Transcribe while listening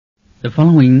The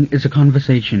following is a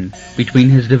conversation between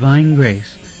His Divine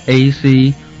Grace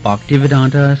A.C.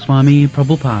 Bhaktivedanta Swami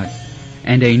Prabhupada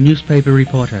and a newspaper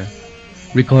reporter,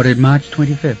 recorded March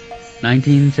 25,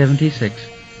 1976,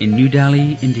 in New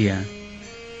Delhi, India.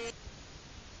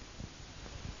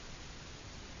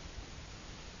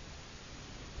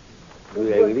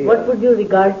 What would you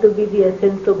regard to be the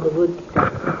essence of Bhagavad Gita?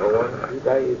 Bhagavad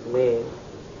Gita is means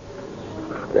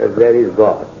that there is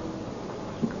God.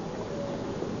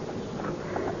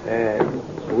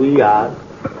 And we are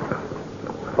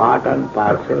part and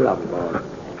parcel of God.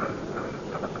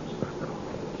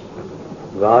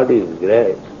 God is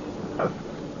great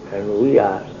and we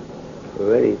are a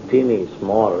very teeny,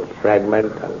 small,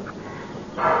 fragmental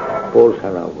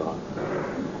portion of God.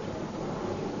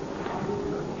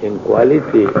 In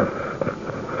quality,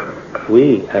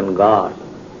 we and God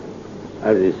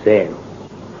are the same.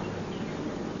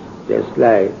 Just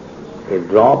like a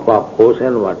drop of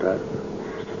ocean water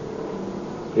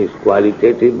is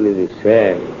qualitatively the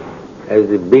same as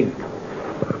the big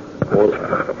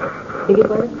ocean.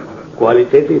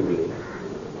 Qualitatively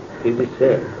is the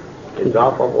same. A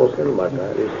drop of ocean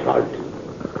water is salty.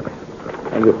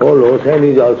 And the whole ocean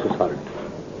is also salty.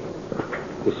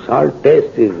 The salt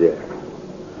taste is there.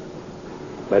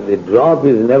 But the drop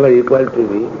is never equal to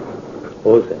the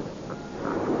ocean.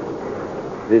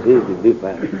 This is the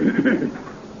difference.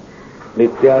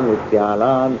 Nitya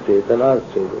Nityanam Chetana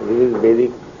Chetana. This is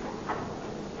Vedic.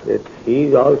 That he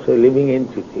is also a living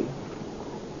entity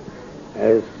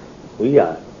as we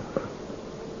are.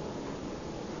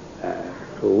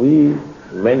 So we,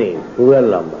 many, plural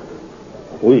number.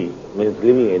 We means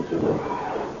living entity.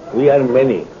 We are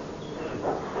many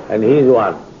and he is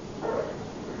one.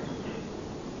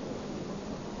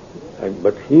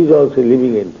 But he is also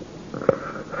living entity.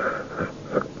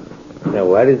 Now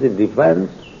what is the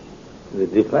difference? The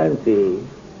difference is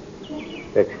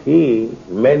that he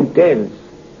maintains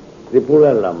the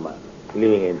plural number,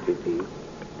 living entity.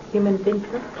 He maintains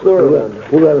the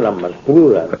plural number,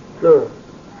 plural.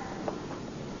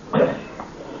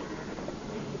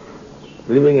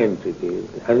 Living entities.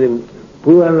 And the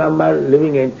plural number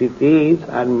living entities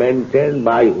are maintained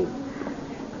by him.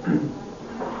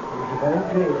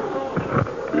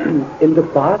 In the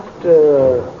past,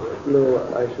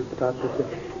 I should start with it.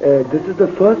 This is the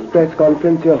first press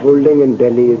conference you are holding in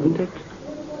Delhi, isn't it?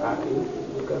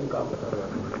 You can come.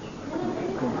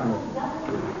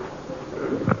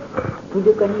 Would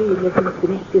you kindly let him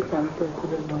finish this answer, if you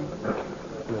don't mind?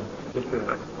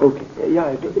 Okay. Yeah, I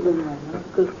If you don't mind, no?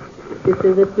 Because this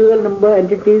is a plural number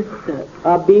entities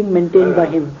are being maintained by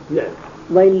him. Yes.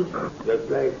 While Just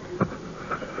like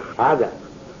father,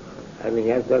 and he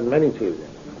has got many children.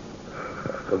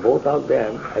 So both of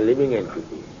them are living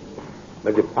entities.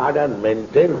 But the father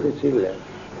maintains the children,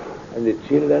 and the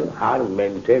children are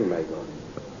maintained by God.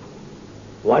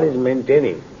 One is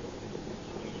maintaining,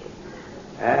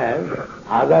 and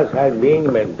others are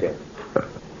being maintained.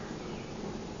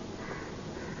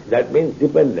 That means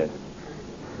dependent.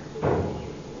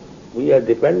 We are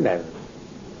dependent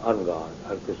on God,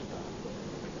 on Krishna.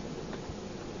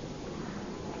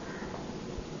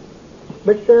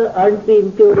 but aren't we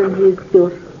impure and he is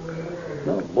pure?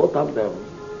 No, both of them.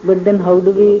 But then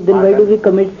why do we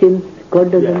commit sins?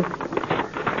 God doesn't. Yes.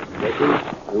 That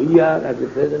is, we are at the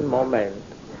present moment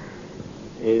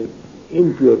in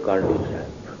impure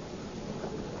condition.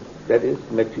 That is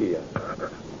material.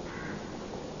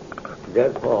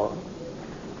 Therefore,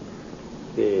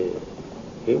 the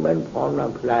human form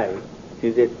of life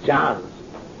is a chance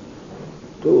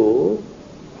to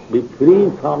be free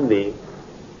from the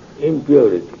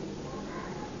impurity.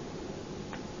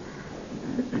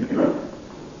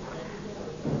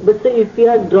 But say if we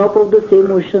are drop of the same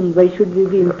ocean, why should we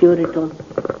be impure at all?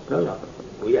 No,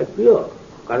 we are pure,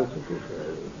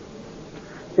 constitutionally.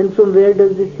 Then from where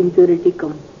does this impurity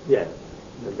come? Yes,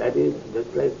 that is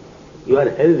just like you are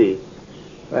healthy,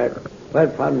 but where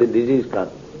from the disease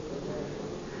comes?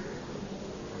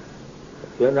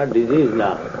 You are not diseased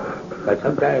now, but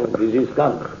sometimes disease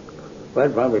comes. Where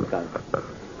from it comes?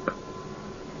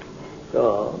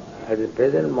 So, at the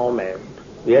present moment,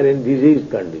 we are in disease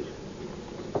condition.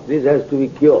 This has to be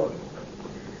cured.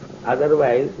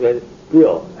 Otherwise, we are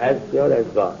pure as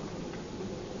God.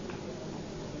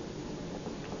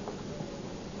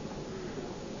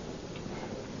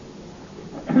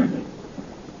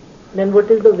 Then what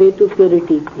is the way to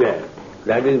purity? Yes,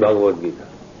 that is Bhagavad Gita.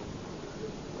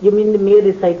 You mean the mere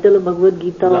recital of Bhagavad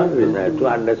Gita? Not recite, to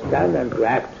understand and to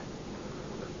act.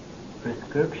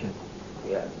 Prescription.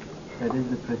 Yes. That is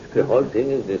the prescription. The whole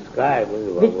thing is described in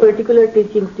the Which Bhagavad. particular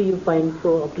teachings do you find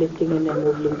so uplifting and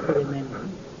ennobling for a man?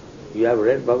 You have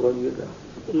read Bhagavad Gita?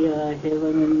 Yeah, I have.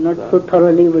 I mean, not so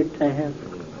thoroughly, but I have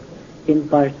in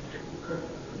parts.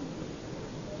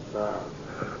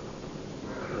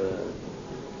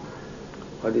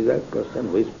 What is that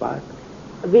question? Which part?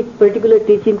 Which particular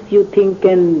teachings you think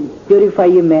can purify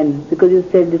a man? Because you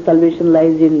said the salvation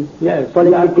lies in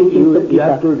following the teachings of Gita. You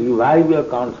have to revive your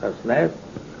consciousness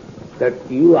that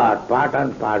you are part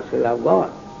and parcel of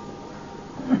God.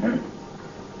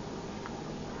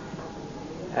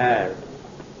 And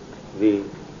the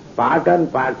part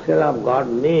and parcel of God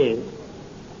means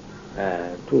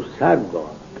to serve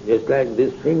God. Just like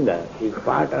this finger is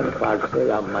part and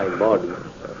parcel of my body,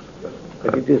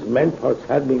 but it is meant for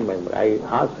serving my body.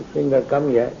 I ask the finger, come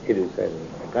here, it is serving.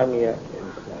 Come here, it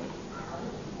is serving.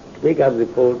 Pick up the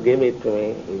food, give it to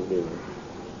me, it is giving.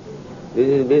 This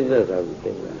is business of the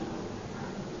finger.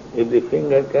 If the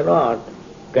finger cannot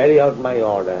carry out my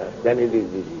order, then it is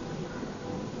disease.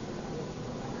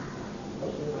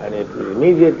 And if it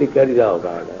immediately carries out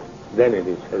order, then it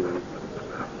is service.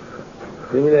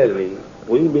 Similarly,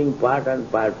 we being part and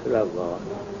parcel of God,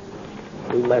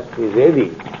 we must be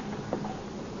ready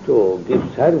to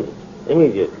give service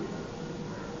immediately.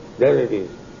 Then it is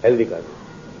healthy karma.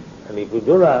 And if we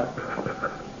do not,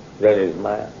 then it is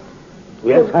Maya.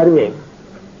 We are serving.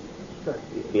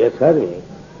 We are serving.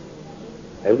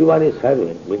 Everyone is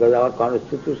serving because our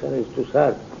constitution is to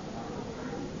serve.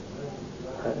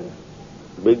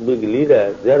 Big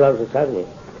leaders, they are also serving.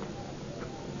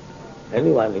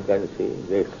 Anyone you can see,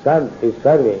 the sun is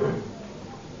serving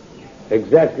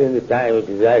exactly in the time it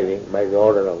is rising by the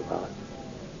order of God.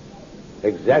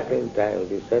 Exactly in time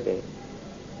it is setting.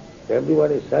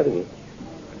 Everyone is serving.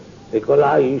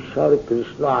 Ekala Ishwar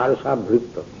Krishna Arsa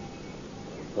Bhrikta.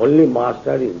 Only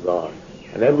master is God.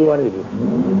 And everyone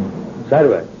is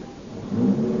servant.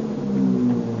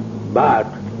 But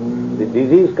the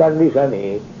disease condition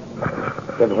is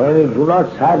that when we do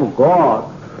not serve God,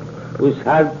 we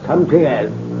serve something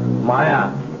else,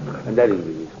 Maya, and that is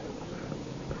disease.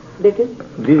 That is?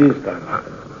 Disease condition.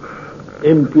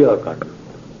 Impure condition.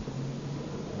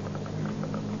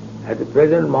 At the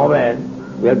present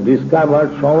moment, we have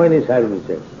discovered so many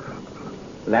services.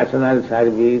 National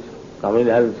service,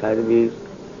 communal service,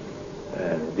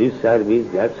 this service,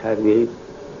 that service,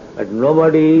 but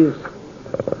nobody is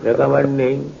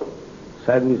recommending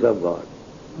service of God.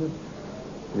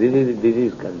 This is the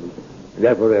disease condition.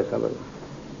 Therefore we are suffering.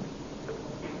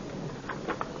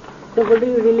 So what do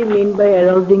you really mean by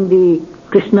arousing the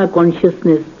Krishna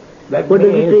consciousness? That what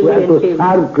means does it really we have to entail?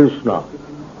 serve Krishna.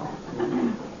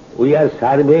 We are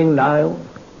serving now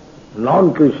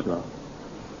non-Krishna.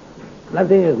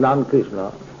 Nothing is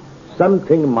non-Krishna.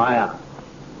 Something Maya.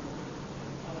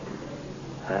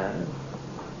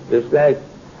 It's like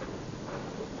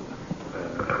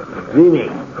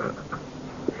dreaming.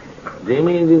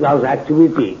 Dreaming is our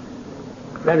activity.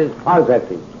 That is false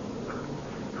activity.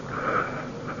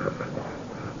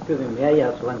 Excuse me, may I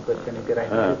ask one question if you're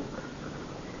right?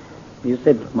 You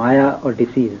said Maya or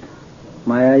disease.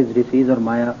 Maya is disease or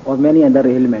Maya or many other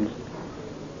ailments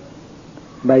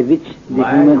by which the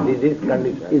Maya human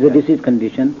is a disease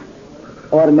condition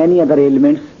or many other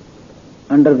ailments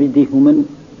under which the human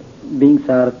beings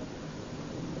are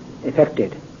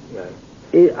affected.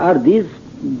 Yes. Are these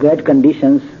bad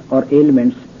conditions or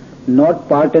ailments not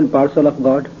part and parcel of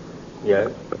God?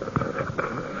 Yes.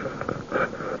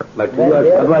 But you are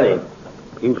suffering,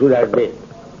 you should admit.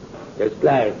 Just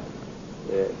like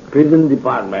prison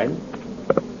department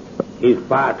is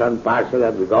part and parcel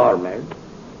of the government,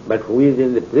 but who is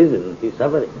in the prison, he is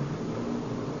suffering.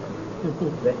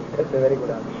 That's a very good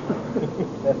answer.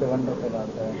 That's a wonderful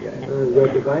answer. Your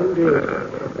Divine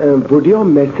Grace, would your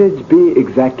message be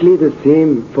exactly the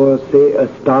same for, say, a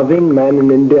starving man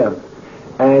in India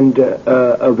and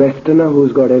a Westerner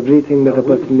who's got everything that a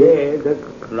person needs?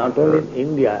 That not only in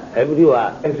India,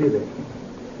 everywhere. Everywhere.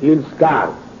 You will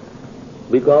starve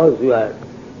because you are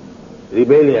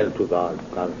rebellion to God.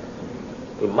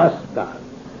 You must starve.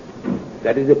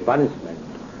 That is a punishment.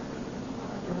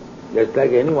 Just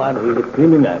like anyone who is a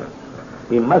criminal,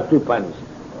 he must be punished.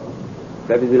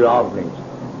 That is the law of nature.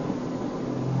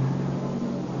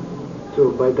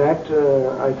 So by that,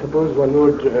 I suppose one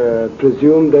would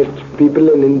presume that people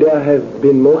in India have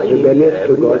been most rebellious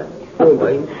to God.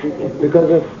 Because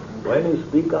of... When you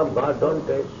speak of God, don't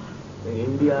say in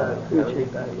India,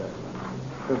 America.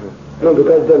 No,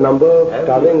 because the number of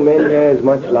starving men here is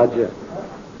much larger.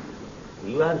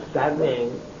 You are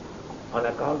starving on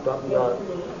account of your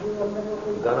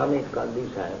economic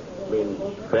condition being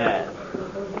bad,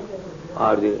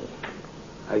 or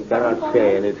I cannot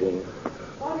say anything.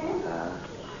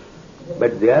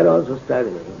 But they are also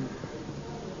starving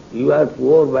you are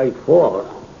poor by force,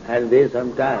 and they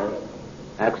sometimes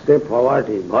accept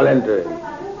poverty voluntarily,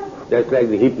 just like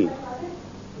the hippies.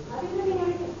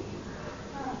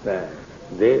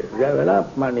 They have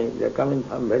enough money, they are coming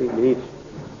from very rich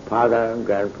father and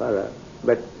grandfather,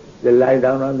 but they lie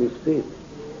down on the street.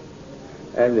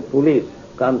 And the police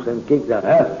comes and kicks them,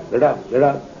 hey, get up, get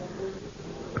up.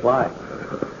 Why?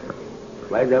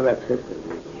 Why they have accepted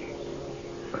it?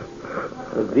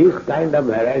 So this kind of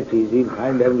varieties you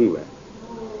find everywhere.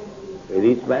 A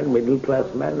rich man, middle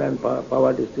class man and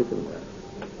poverty-stricken man.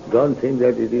 Don't think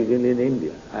that it is in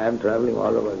India. I am traveling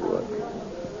all over the world.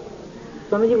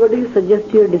 Swamiji, what do you suggest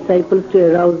to your disciples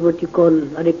to arouse what you call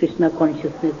Hare Krishna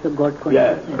consciousness or God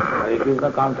consciousness? Yes, Hare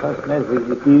Krishna consciousness is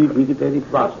the purificatory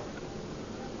process.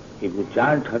 If you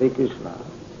chant Hare Krishna,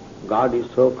 God is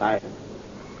so kind.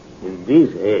 In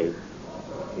this age,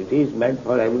 it is meant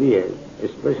for every age,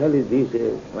 especially this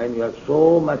age when you have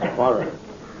so much sorrow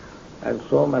and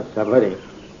so much suffering,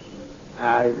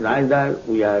 and neither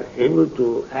we are able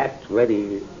to act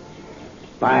very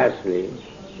piously.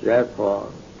 Therefore,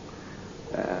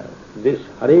 this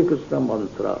Hare Krishna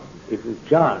mantra, if you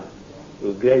chant,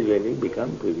 you gradually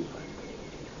become purified.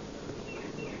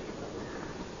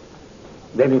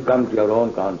 Then you come to your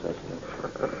own consciousness.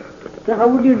 So how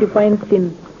would you define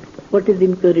sin? What is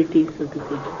impurity, so to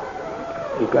say?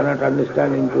 You cannot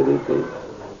understand impurity.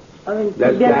 I mean,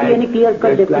 could there be any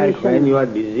clear-cut definition? Like when you are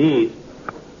diseased,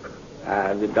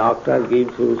 the doctor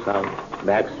gives you some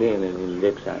vaccine and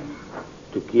injection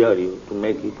to cure you, to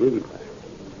make you purified.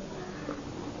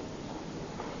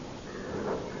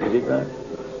 Is it not?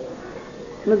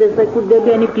 No, that's like, could there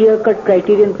be any clear-cut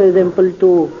criterion, for example,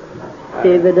 to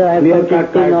say whether I have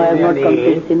committed sin or I have not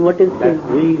committed sin? What is sin? That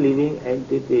we living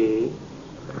entity,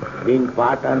 being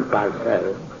part and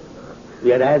parcel,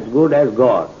 we are as good as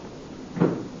God.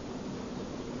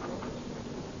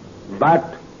 But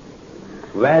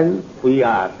when we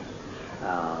are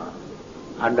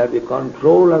under the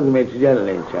control of the material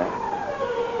nature,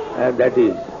 that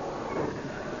is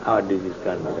our disease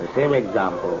condition. Same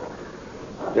example.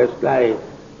 Just like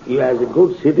you as a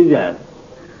good citizen,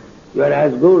 you are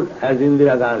as good as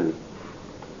Indira Gandhi.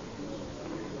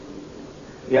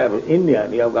 You are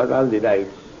Indian, you have got all the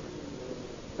rights.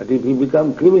 But if you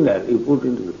become criminal, you put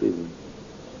into the prison.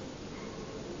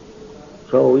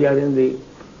 So we are in the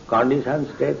conditioned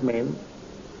state, means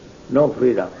no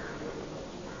freedom.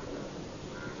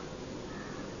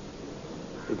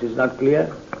 It is not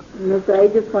clear? No, sir, I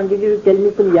just wanted you to tell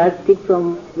me some yardstick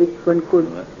from which one could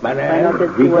But find out as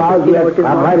to because what we is are what is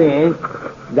not.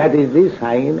 suffering, that is the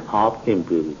sign of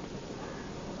impurity.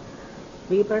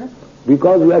 Beg your pardon?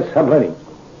 Because we are suffering.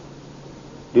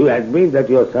 Do you admit that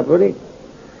you are suffering?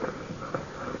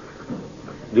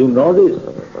 Do you know this?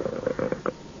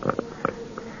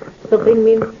 Suffering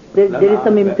means there is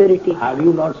some impurity. Are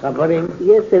you not suffering?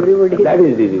 Yes, everybody. That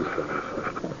is disease condition.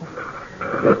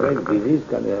 Just like disease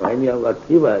condition. When you have got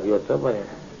fever, you are suffering.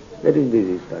 That is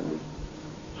disease condition.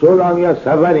 So long you are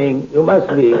suffering, you must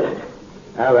be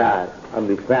aware of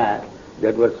the fact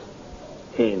that was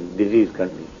in disease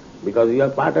condition. Because you are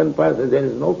part and parcel, there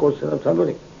is no question of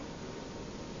suffering.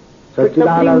 But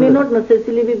suffering may not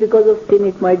necessarily be because of sin,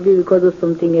 it might be because of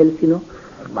something else,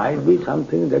 It might be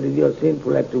something that is your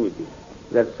sinful activity.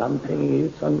 That something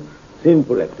is some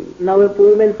sinful activity. Now a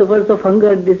poor man suffers of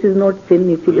hunger, this is not sin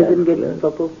if he doesn't get yes.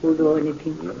 proper food or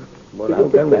anything. Yes. But how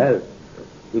can we help?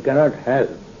 We cannot help.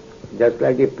 Just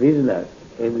like a prisoner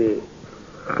in the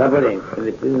suffering, in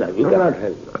the prisoner, you cannot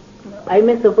help. I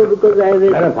may suffer because I have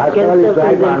a cancer,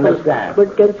 for example.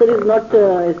 But cancer is not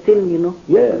a sin,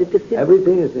 Yes, it is sin.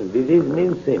 everything is sin. Disease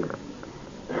means sin.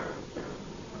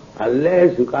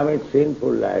 Unless you commit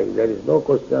sinful life, there is no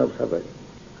question of suffering.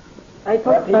 I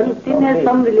thought sin has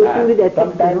some relation with ethics.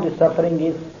 Sometimes the suffering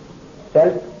is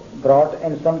self-brought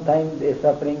and sometimes the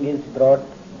suffering is brought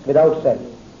without self,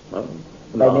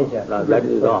 by nature. No, that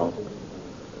is wrong.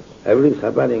 Every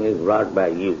suffering is brought by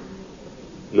you,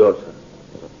 yourself.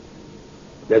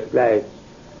 Just like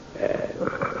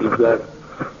if you are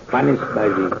punished by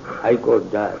the High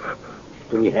Court judge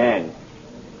to be hanged,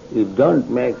 you don't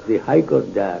make the High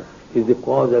Court judge is the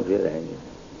cause of your hanging.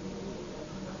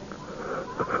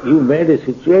 You made a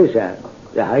situation,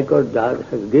 the High Court judge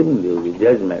has given you the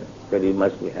judgment that you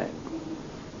must be hanged.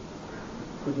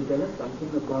 Could you tell us something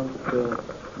about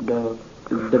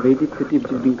the Vedic city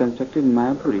which is being constructed in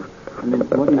Mayapuri? I mean,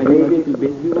 what ideological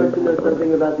basis? You want to know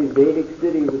something about the Vedic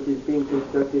city which is being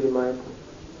constructed in Mayapur?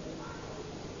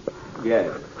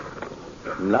 Yes.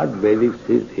 Not Vedic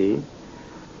city,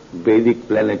 Vedic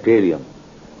planetarium.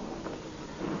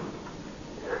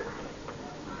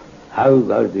 How you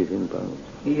got this information?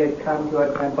 He had come to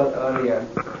our temple earlier.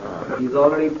 He's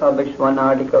already published one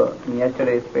article in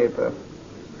yesterday's paper.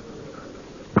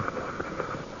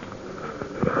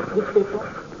 Which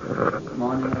paper?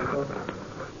 Morning article.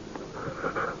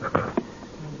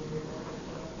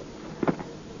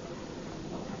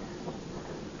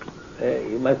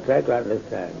 You must try to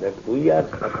understand that we are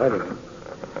suffering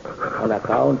on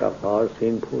account of our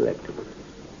sinful activity.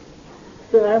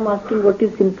 So I am asking, what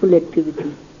is sinful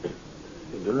activity?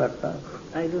 You do not know.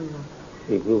 I don't know.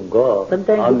 If you go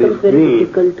Sometimes on it the becomes very street,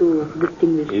 difficult to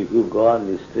distinguish. if you go on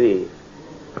the street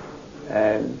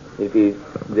and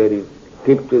there is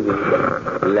tip to the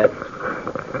left,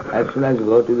 as soon as you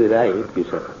go to the right, you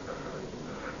suffer.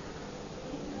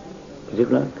 Is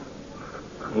it not?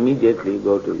 Immediately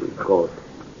go to the court.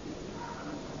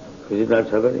 Is it not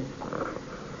suffering?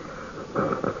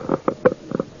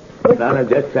 No,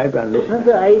 just try to understand.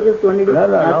 No, sir, I just wanted to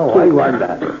ask Why you. want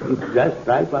that? You just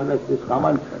try to understand this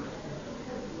common sense.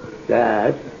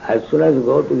 That as soon as you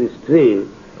go to the street,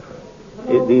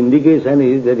 the indication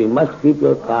is that you must keep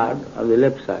your card on the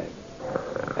left side.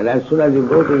 And as soon as you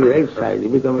go to the right side, you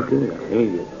become a criminal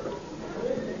immediately.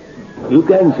 You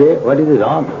can say, what is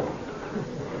wrong?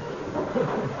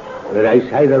 The right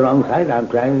side or wrong side, I am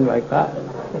trying my card.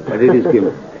 But it is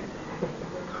given.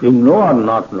 You know or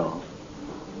not know.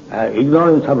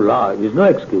 Ignorance of law is no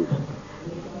excuse.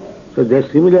 So there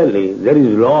similarly, there is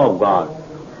law of God.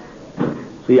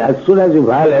 See, as soon as you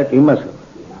violate, you must.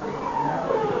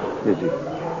 This is.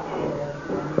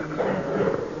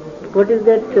 What is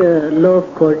that law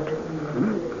of God?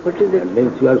 What is That that?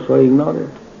 means you are so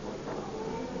ignorant.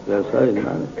 You are so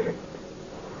ignorant.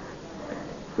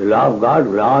 The law of God,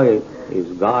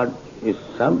 God, is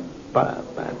some,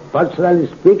 personally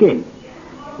speaking,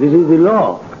 this is the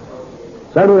law.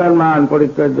 Sarvarman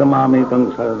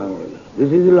parityajamamekam saranam.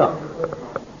 This is the law.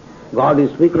 God is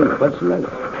speaking personally,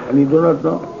 and you do not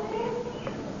know.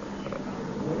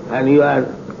 And you are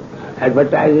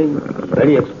advertising,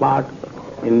 very expert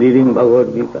in reading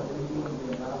Bhagavad Gita,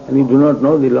 and you do not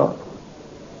know the law.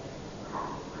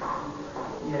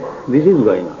 This is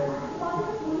going on.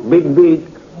 Big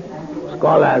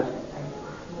scholars,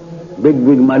 big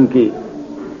monkey,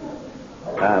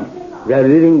 they are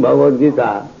reading Bhagavad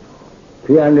Gita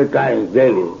 300 times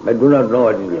daily, but do not know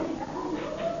what is law.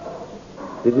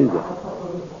 This is it.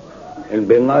 In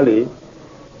Bengali,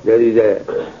 there is a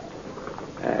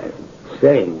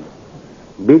saying,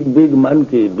 big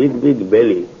monkey, big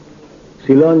belly,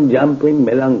 Ceylon jumping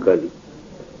melancholy.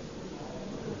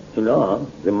 You know,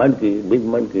 the monkey, big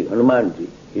monkey, Hanumanji,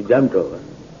 he jumped over.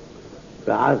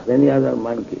 So ask any other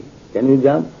monkey, can you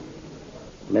jump?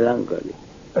 Melancholy.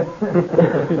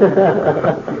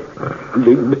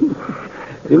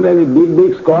 Similarly,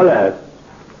 big scholars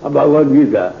of Bhagavad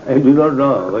Gita, and do not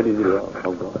know what is the law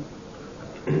of God.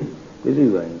 This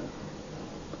is going on.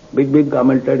 Big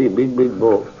commentary, big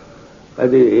book.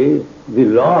 But the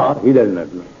law, he does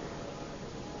not know.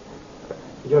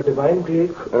 Your Divine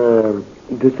Grace,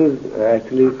 this is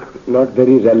actually not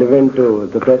very relevant to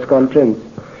the press conference,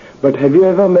 but have you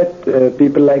ever met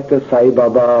people like the Sai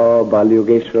Baba or Bal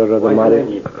Yogeshwar or the Maharaj?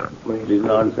 This is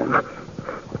nonsense.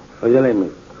 What shall I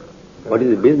mean? What is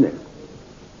the business?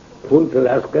 Fools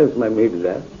rascals may meet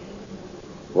there.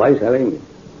 Why shall I meet?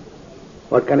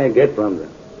 What can I get from them?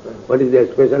 What is their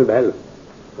special value?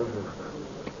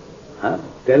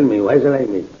 Tell me, why shall I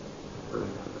meet?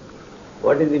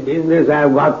 What is the business I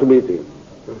have got to meet him?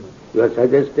 You are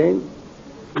suggesting?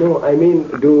 No, I mean,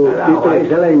 Why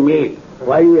shall I meet?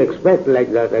 Why you expect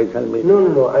like that I shall meet?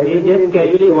 No, I They just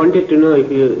casually wanted to know if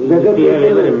you have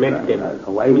ever met them.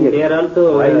 Why they are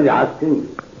also why is he asking?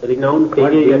 renowned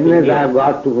What sages of business I India. have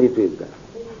got to meet with them?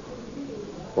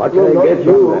 What No, shall I not get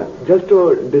from you, them? just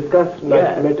to discuss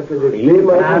metaphysics. You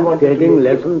are taking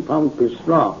lesson from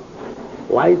Krishna.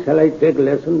 Why shall I take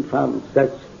lesson from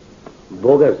such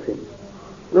bogus things?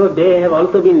 No, they have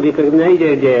also been recognized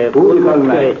as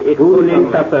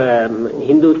exponents of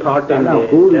Hindu thought and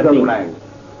who learning. recognized?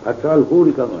 After all, who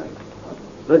recognized?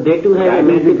 No, they too have a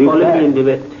That is massive the following in the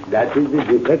defect. West. That is the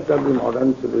defect of the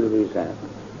modern civilization.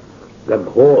 The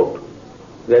vote,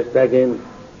 just like in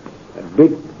a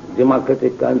big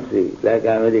democratic country like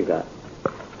America,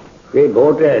 they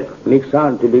voted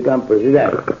Nixon to become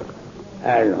president,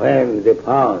 and when they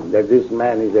found that this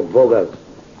man is a bogus,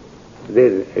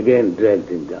 they again dragged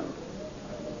him down.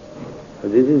 So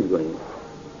this is going on.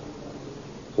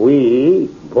 We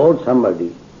vote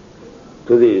somebody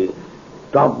to the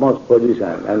topmost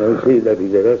position and we see that he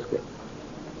is a rascal.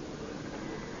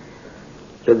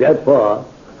 So therefore,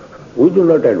 we do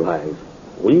not advise.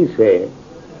 We say,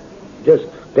 just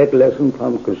take lesson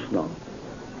from Krishna.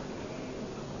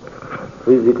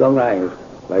 who is recognized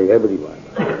by everyone.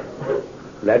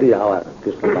 That is our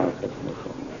Krishna consciousness.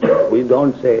 We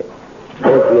don't say,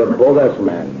 go to a bogus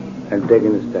man and take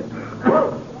instruction.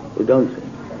 We don't say.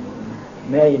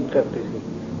 May I interrupt you?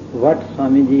 What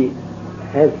Swamiji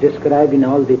has described in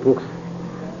all the books,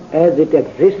 as it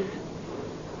exists,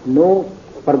 no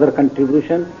further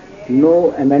contribution,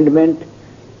 no amendment,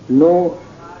 no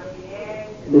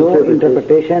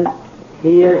interpretation.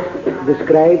 He has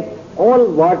described all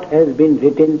what has been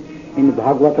written in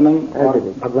Bhagavatam or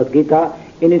Bhagavad Gita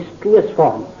in its truest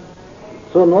form.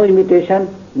 So no imitation,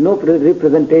 no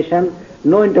representation,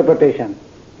 no interpretation.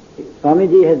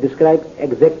 Swamiji has described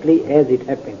exactly as it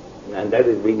happened. And that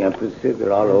is being appreciated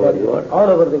all over the world. All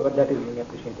over the world that is being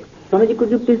appreciated. Swamiji,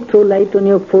 could you please throw light on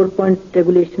your 4-point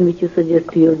regulation which you suggest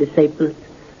to your disciples?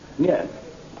 Yes.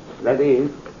 That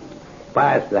is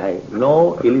pious life.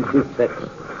 No illicit sex.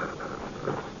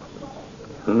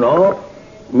 No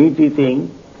meat eating.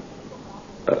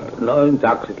 No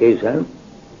intoxication.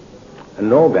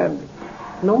 No gambling.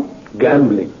 No?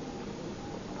 Gambling.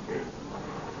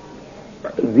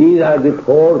 These are the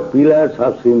 4 pillars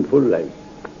of sinful life.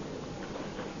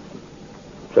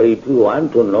 So if you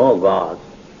want to know God,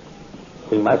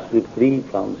 you must be free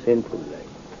from sinful life.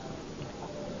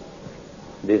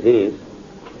 This is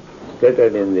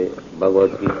stated in the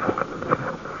Bhagavad Gita.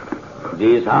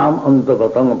 Jesam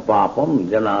antagatam papam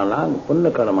jananam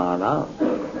punya karmana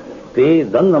te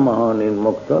dandamaha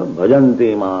nirmukta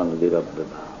bhajanti man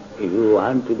virabdata. If you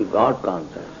want to be God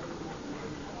conscious,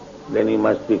 then you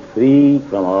must be free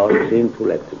from all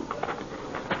sinful activities.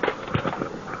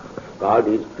 God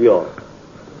is pure.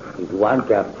 If you want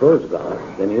to approach God,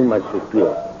 then you must be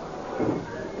pure.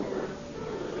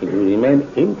 If you remain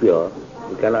impure,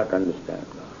 you cannot understand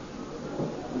God.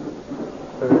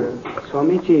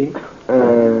 Swamiji,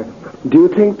 do you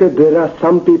think that there are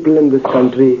some people in this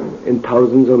country, in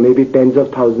thousands or maybe tens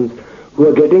of thousands, who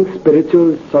are getting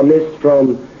spiritual solace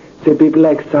from, say, people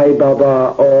like Sai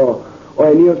Baba or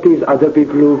any of these other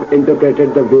people who've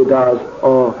interpreted the Vedas,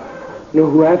 or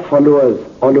who have followers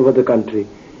all over the country?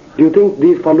 Do you think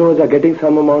these followers are getting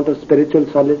some amount of spiritual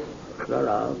solace?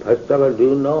 No. First of all, do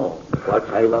you know what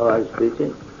Sai Baba is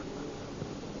preaching?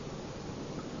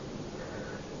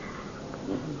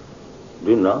 Do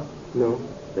you know? No.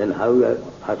 Then how you are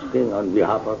asking on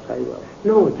behalf of Sai Baba?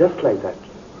 No, just like that.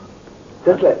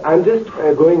 I'm just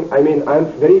I'm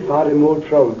very far removed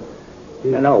from...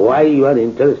 Now, why you are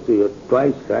interested? You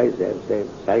twice, thrice have said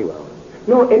Sai Baba.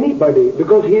 No, anybody,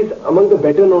 because he is among the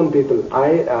better known people.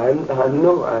 I have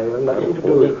nothing to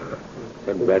do with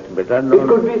it. Better known. It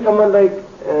could be someone like,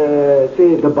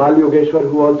 say, the Bal Yogeshwar,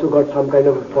 who also got some kind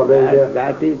of following there.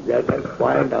 That has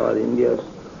spoiled our India's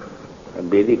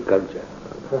Vedic culture.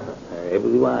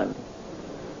 Everyone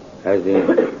has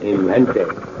invented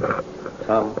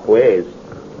some ways,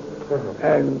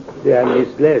 and they are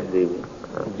misled the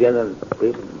general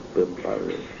people.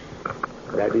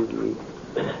 That is the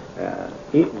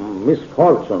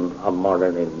misfortune of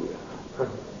modern India.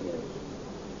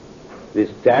 The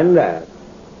standard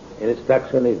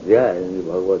instruction is there in the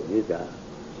Bhagavad Gita.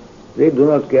 They do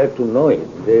not care to know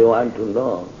it. They want to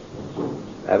know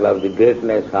about the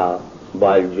greatness of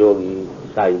Bal Yogi,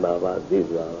 Sai Baba, this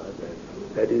Baba.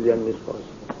 That is a misfortune.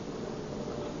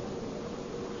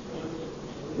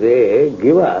 They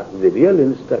give us the real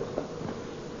instruction.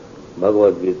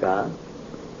 Bhagavad Gita,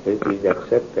 it is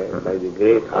accepted by the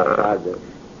great Acharyas,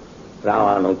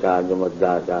 Ramanujarya,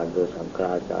 Madhvacharya,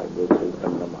 Shankaracharya,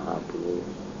 Chaitanya Mahaprabhu,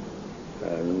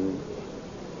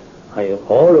 and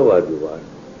all over the world.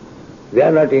 They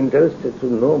are not interested to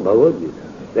know Bhagavad Gita.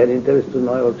 They are interested to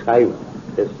know about Sai Baba.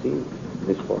 That's the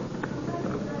misfortune.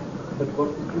 But what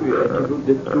would you attribute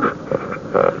this to?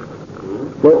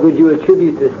 What would you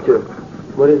attribute this to?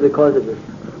 What is the cause of this?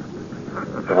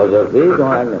 Cause of this,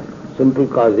 one simple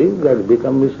cause is that it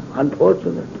becomes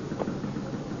unfortunate.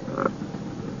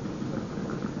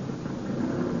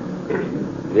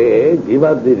 They give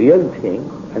up the real thing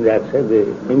and they accept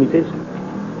the imitation.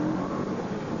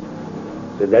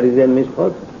 So that is a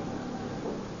misfortune.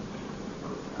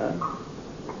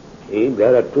 If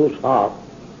there are two shops,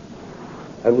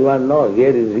 everyone knows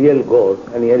here is real gold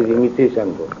and here is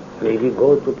imitation gold. And if you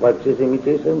go to purchase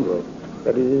imitation gold,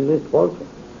 that is his misfortune.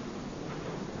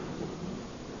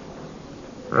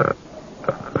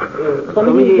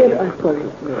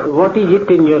 What is it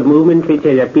in your movement which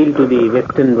has appealed to the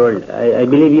Western world? I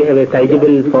believe you have a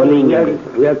sizable following.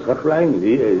 We are supplying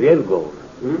real gold.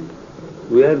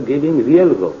 We are giving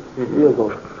real gold. Real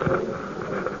gold.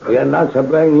 We are not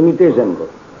supplying imitation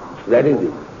gold. That is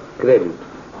the credit.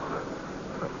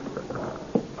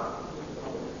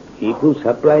 If you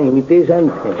supply imitation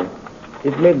thing,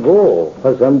 It may go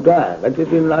for some time, but it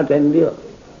will not endure.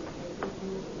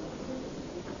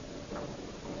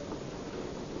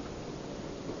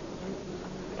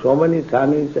 So many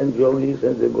Swamis and yogis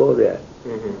and they go there.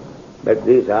 But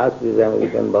these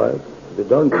American boys, they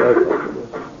don't care.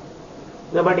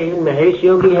 No, but even Mahesh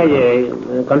Yogi has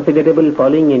a considerable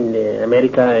following in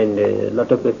America and a lot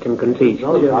of Western countries.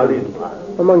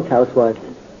 Amongst housewives.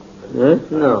 Huh?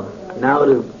 No. Now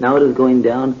it is going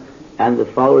down, and the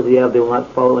followers we have, they will not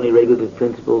follow any regulative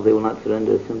principles, they will not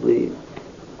surrender, simply,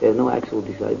 they have no actual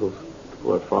disciples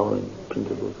who are following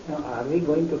principles. Now, are we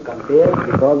going to compare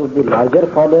because of the larger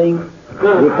following?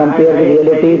 We compare the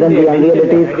realities and the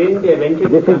unrealities. I didn't venture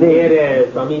to compare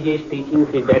Swamiji's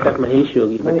teachings with that of Mahesh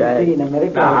Yogi. But in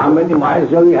America, Now, how many Mahesh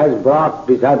Yogi has brought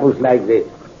disciples like this?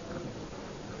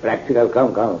 Practical,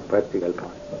 come, practical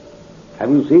come. Have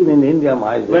you seen in India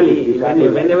Mahesh Yogi?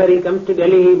 Well, whenever he comes to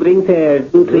Delhi, he brings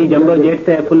 2-3 jumbo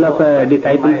jets full of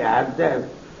disciples. I ask them,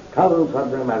 thousands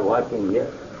of them are working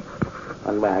here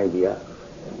on my idea.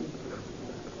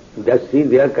 Just see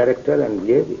their character and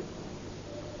behavior.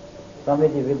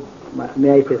 Swamiji,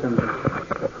 may I say something?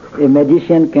 A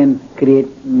magician can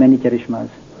create many charishmas,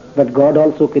 but God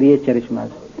also creates charishmas.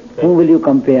 Whom will you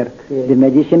compare? The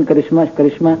magician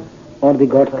charisma or the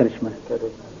God's charisma?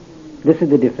 This is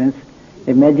the difference.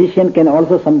 A magician can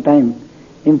also sometimes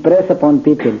impress upon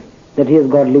people that he has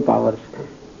godly powers.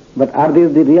 But are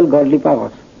these the real godly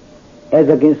powers as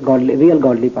against real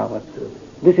godly powers?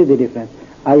 This is the difference.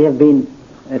 I have been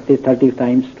at least 30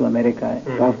 times to America,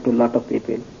 talked to a lot of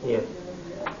people. Yes.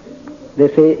 They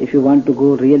say if you want to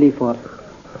go really for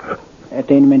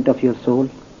attainment of your soul,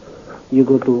 you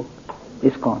go to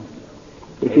ISKCON.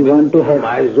 If you want to have...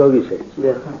 Mahesh Yogi says.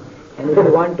 Yes. And if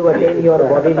you want to attain your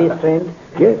bodily strength...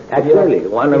 Yes, actually,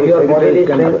 one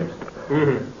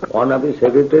of his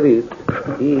secretaries,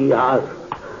 he asked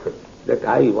that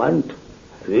I want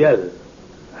real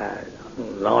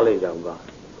knowledge of God.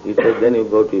 He said, then you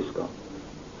go to ISKCON.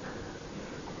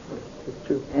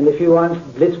 And if you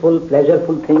want blissful,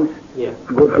 pleasureful things,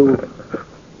 go to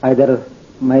either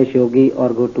Mahesh Yogi or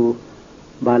go to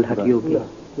Balhat Yogi.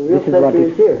 This is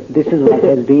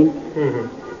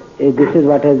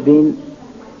what has been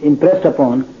impressed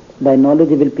upon by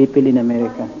knowledgeable people in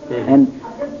America. And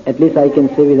at least I can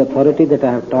say with authority that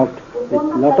I have talked with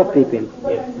a lot of people.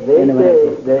 They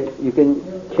say that you can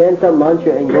chant some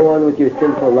mantra and go on with your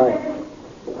sinful life.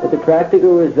 But the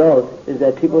practical result is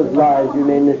that people's lives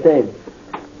remain the same.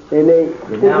 They may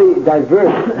simply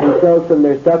divert themselves from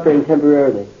their suffering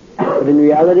temporarily. But in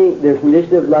reality, their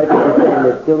condition of life is the same.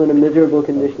 They're still in a miserable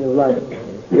condition of life.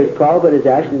 Because Prabhupada has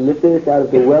actually lifted us out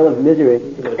of the well of misery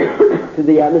to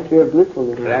the atmosphere of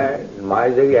blissfulness.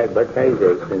 Mahesh Yogi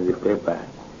advertises in the paper,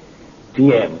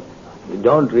 TM, you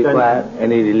don't require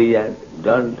any religion,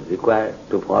 don't require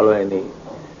to follow any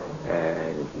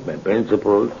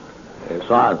principles,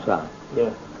 so on.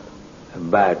 Yeah.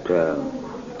 But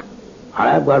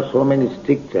I have got so many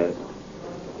strictures,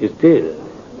 still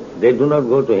they do not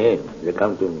go to him, they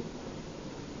come to me.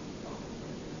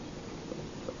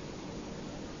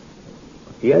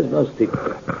 He has no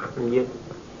stricture. Yes.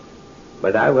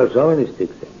 But I have got so many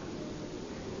strictures.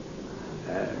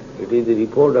 It is the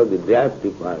report of the draft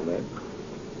department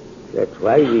that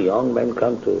why the young men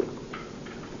come to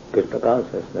Krishna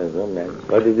consciousness movement,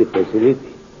 what is the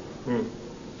facility?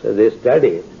 So they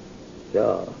studied,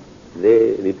 so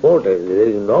they reported there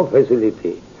is no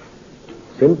facility,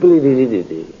 simply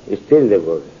rigidity, still they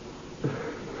go there.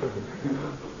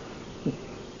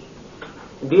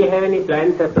 Do you have any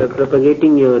plans of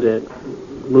propagating your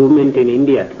movement in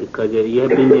India? Because you have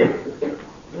been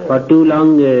for too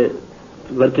long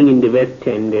working in the West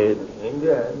and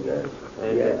India, yes.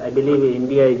 And I believe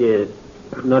India is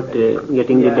not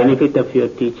getting the benefit of your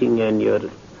teaching and your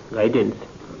guidance.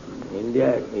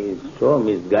 India is so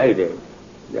misguided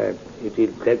that it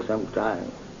will take some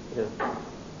time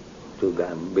to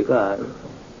come, because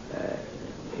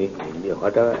in India,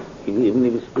 whatever, even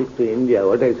if you speak to India,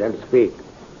 what I can speak,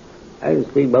 I will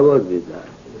speak Bhagavad Gita.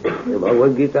 The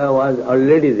Bhagavad Gita was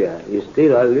already there, is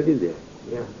still already there.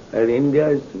 Yeah. And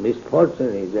India's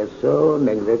misfortune is they're so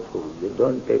neglectful, they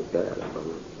don't take care of Bhagavad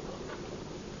Gita.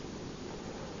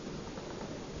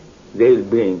 They will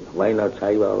bring, why not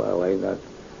Sai Baba, why not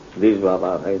this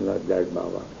Baba, why not that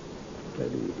Baba? That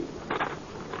is it.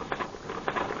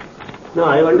 No,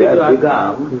 I wanted They to have ask.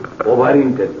 become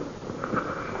over-intelligent.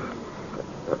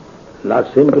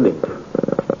 Not simple intelligent,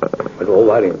 but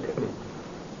over-intelligent.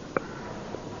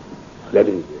 That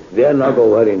is, they are not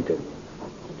over-intelligent.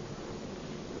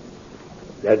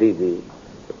 That is the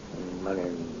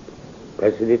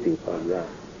facility for that.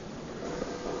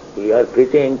 We are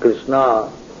preaching Krishna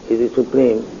is the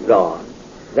supreme God.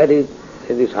 That is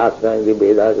in the Shastra, in the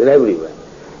Vedas, and everywhere.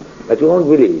 But you won't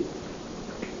believe it.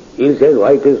 You'll say,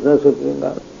 why Krishna is supreme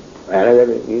God?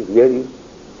 Another is, here is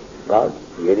God,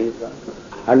 here is God.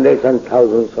 Hundreds and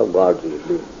thousands of gods will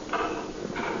be.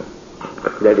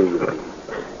 That is it.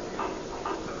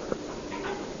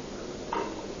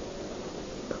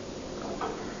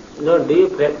 No, do you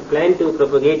plan to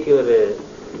propagate your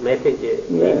message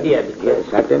in India? Yes,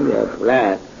 certainly I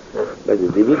plan. But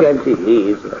the difficulty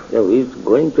is, who is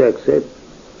going to accept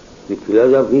the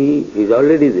philosophy is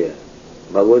already there.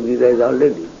 Bhagavad Gita is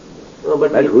already. No,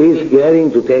 but who is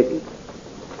caring to take it?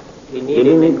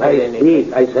 Even if I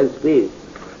speak, I shall speak.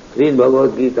 Read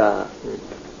Bhagavad Gita.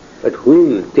 But who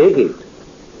will take it?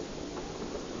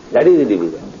 That is the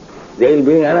difficulty. They will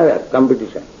bring another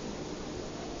competition.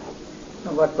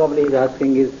 What probably is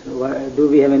asking is, do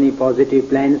we have any positive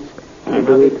plans to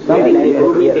do it? Something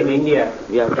like in India. As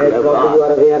probably you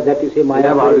are aware that you see Maya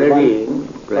have already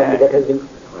planned. That has been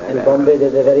in Bombay. There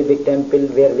is a very big temple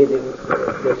where there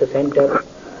is a center.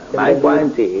 My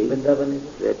point is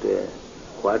that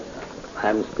what I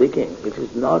am speaking, it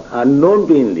is not unknown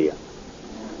to India.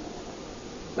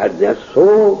 But they are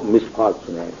so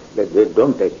misfortunate that they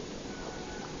don't take it.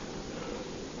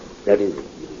 That is it.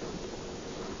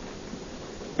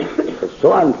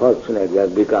 So unfortunate they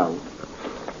have become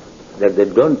that they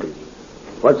don't take it.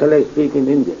 What shall I speak in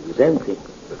India? The same thing.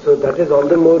 So that is all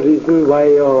the more reason why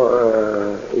your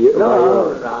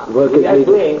work we is are needed.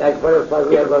 doing as far as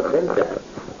we have got center.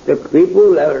 The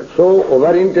people are so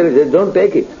over-interested, they don't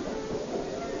take it.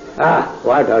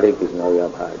 What Hare Krishna we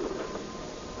have heard.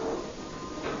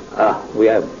 We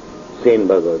have seen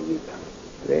Bhagavad Gita.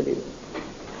 Really.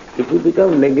 If you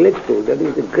become neglectful, that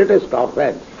is the greatest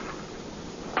offense.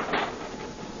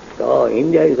 So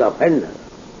India is offender.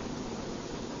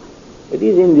 It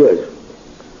is India's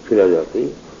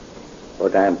philosophy,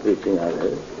 what I am preaching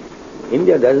others.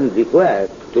 India doesn't require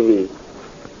to be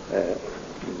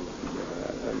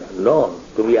known,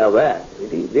 to be aware.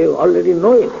 They already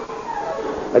know it.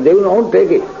 But they won't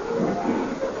take it.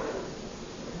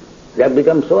 They have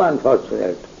become so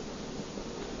unfortunate.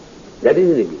 That is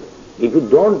the reason. If you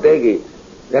don't take it,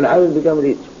 then how will you become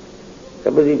rich?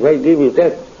 Suppose if I give you,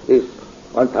 take this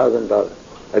 $1,000.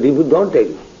 But if you don't take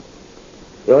it,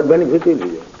 what benefit will be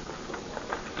there?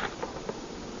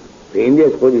 The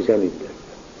India's position is there.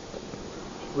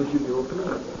 Would you be opening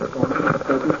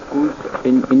certain schools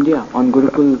in India on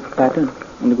Gurukul pattern?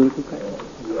 On the Gurukul pattern?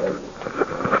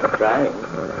 Yes. Trying.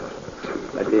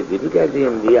 But the difficulty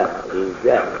in India is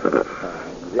that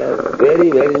they are very,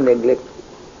 very neglectful.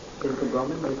 Is the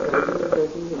government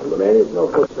deciding? There is no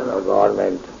question of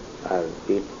government or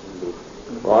people.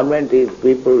 Government is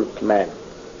people's man.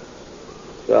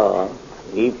 So,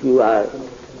 if we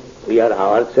are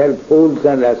ourselves fools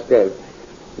and rascals,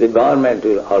 the government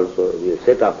will also be a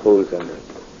set of fools and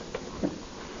rascals.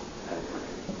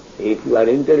 If you are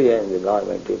intelligent, the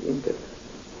government is intelligent.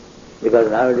 Because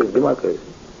now it is democracy.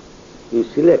 You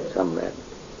select some man.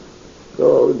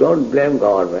 So don't blame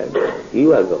government.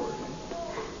 You are government.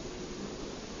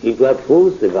 If you are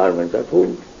fools, the governments are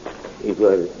fools. If you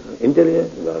are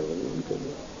intelligent, the government is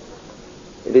intelligent.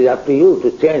 It is up to you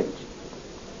to change.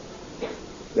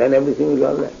 Then everything will be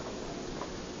all right.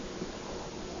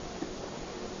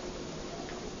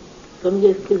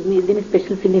 Swamiji, excuse me, is there any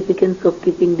special significance of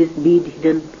keeping this bead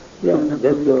hidden? Just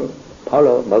to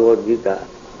follow Bhagavad Gita.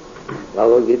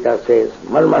 Bhagavad Gita says,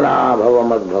 Manmana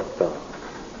bhavamad bhakta.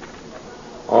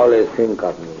 Always think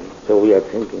of me. So we are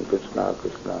thinking Krishna,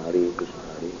 Krishna, Hare Krishna,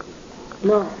 Hare Krishna.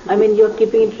 No, I mean you are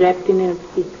keeping it wrapped in a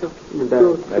piece of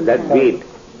cloth. That bead.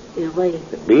 Yeah, why?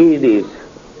 The bead is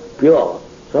pure.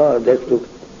 So just to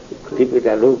keep it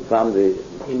aloof from the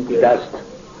dust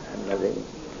and nothing.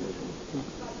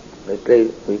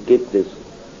 We keep this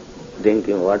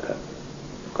drinking water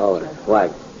covered. Why?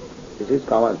 This is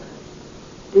common.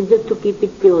 It's just to keep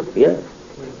it pure. Yes,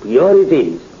 pure it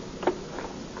is.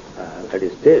 But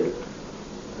still,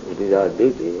 it is our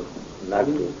duty not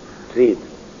to treat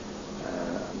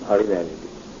ordinarily.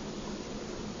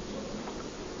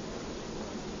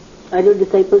 Are your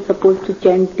disciples supposed to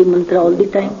chant the mantra all the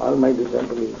time? All my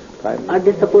disciples fine. Are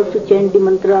they supposed to chant the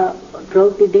mantra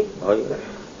throughout the day? Oh, yes.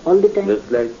 All the time?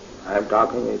 Just like I am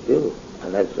talking with you,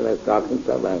 and as soon as talking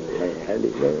to my hand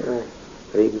is there.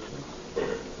 Hare Krishna.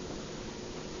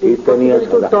 It's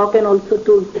possible to talk and also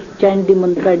to chant the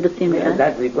mantra at the same time?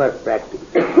 That requires practice.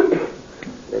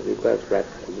 That requires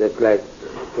practice. Just like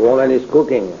the woman is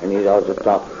cooking and he is also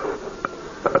talking.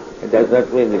 It does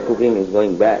not mean the cooking is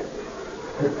going bad.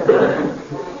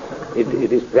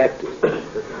 It is practice.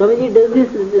 Swamiji, does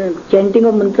this chanting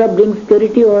of mantra bring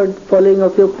purity or following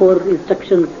of your 4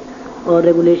 instructions or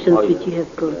regulations which you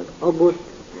have told? Or both?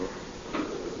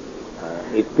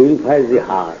 It purifies the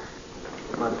heart.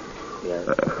 Yes,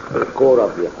 the core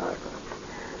of the heart.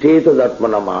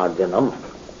 Chetadatmana marjanam.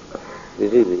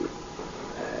 This is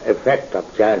the effect of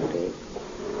chanting,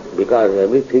 because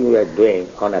everything we are doing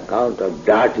on account of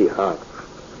dirty heart.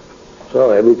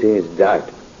 So everything is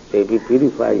dirty. So if you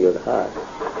purify your heart,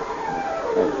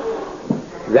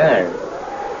 then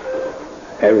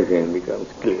everything becomes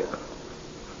clear.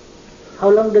 How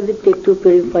long does it take to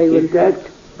purify one's heart?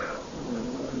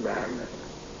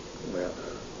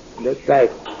 Just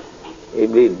like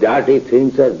if the dirty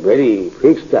things are very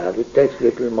fixed up, it takes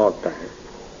little more time.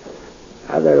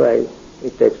 Otherwise,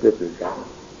 it takes little time.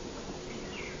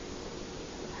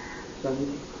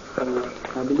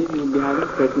 I believe you will be having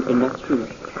certain industries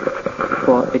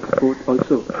for export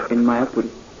also in Mayapuri.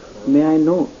 May I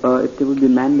know if they would be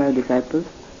manned by disciples,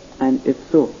 and if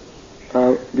so,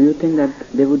 do you think that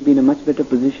they would be in a much better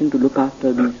position to look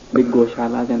after these big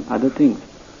goshalas and other things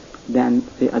than,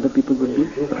 say, other people would be?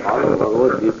 If you follow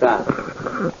Bhagavad Gita,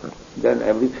 then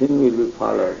everything will be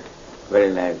followed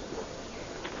very nicely.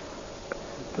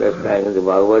 Just like in the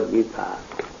Bhagavad Gita,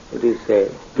 it is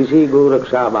said, Kisi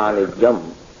Goraksha Manijam,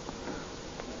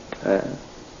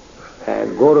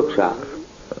 and Goraksha,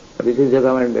 this is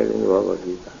recommended in the Bhagavad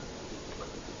Gita.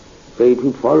 So if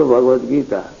you follow Bhagavad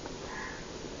Gita,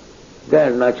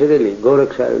 then naturally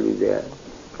Goraksha will be there.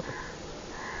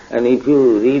 And if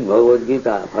you read Bhagavad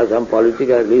Gita for some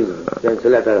political reason, then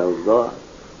slaughterhouse, go on.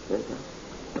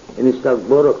 Instead of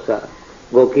Goraksha,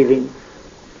 go killing.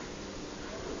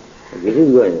 This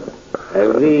is going on.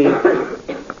 Every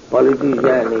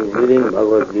politician is reading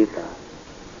Bhagavad Gita.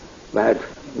 But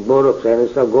Goraksha,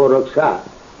 instead of Goraksha,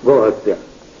 go Hatya.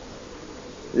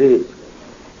 This is.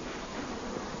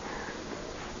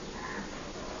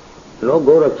 No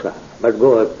Goraksha, but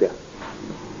go Hatya.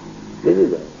 This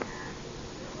is it.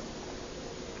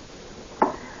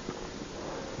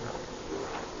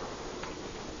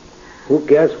 Who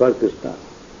cares for Krishna?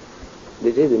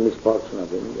 This is the misfortune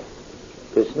of India.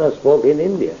 Krishna spoke in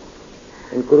India,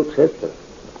 in Kurukshetra.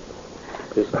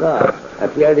 Krishna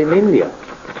appeared in India,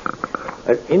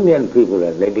 but Indian people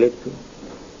are neglecting.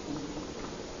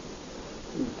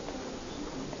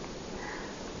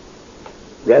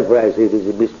 Therefore I say it is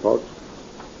a misfortune.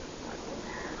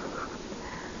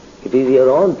 It is your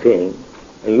own thing,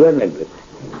 and you are neglecting.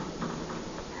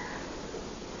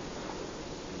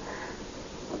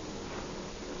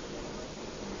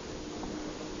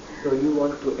 So you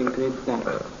want to encourage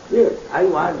that? Yes, I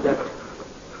want that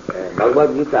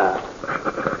Bhagavad Gita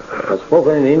was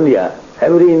spoken in India.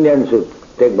 Every Indian should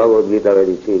take Bhagavad Gita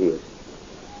very seriously.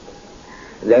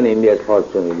 Then India's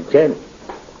fortune will change.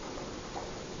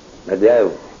 But they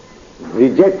have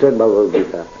rejected Bhagavad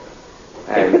Gita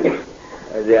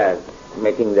and they are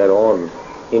making their own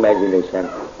imagination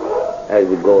as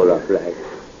the goal of life.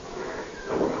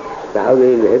 So how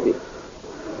they will be happy?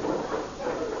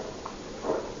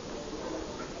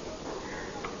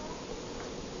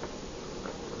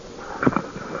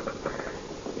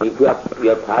 If you have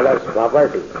your father's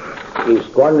property, you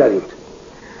squander it,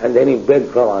 and then you beg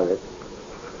from others,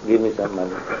 give me some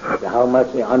money. How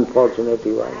much unfortunate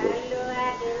you are.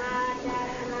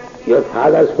 Your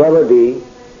father's property,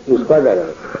 you squander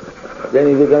it. Then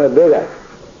you become a beggar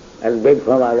and beg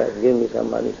from others, give me some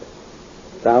money.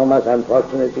 So how much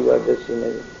unfortunate you are, just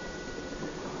imagine.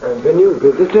 When you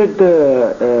visited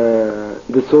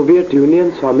the Soviet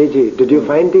Union, Swamiji, did you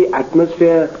find the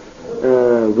atmosphere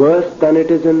worse than it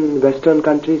is in Western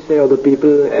countries, say, or the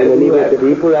people in any way?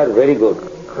 People are very good,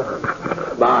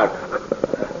 but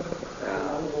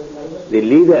the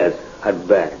leaders are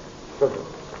bad.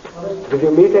 Did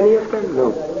you meet any of them?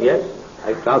 No. Yes,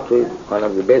 I talked with one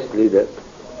of the best leaders,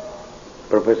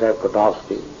 Professor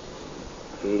Kotovsky.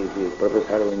 He is the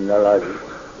professor of Indology.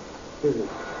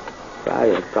 So I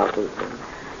have talked with him.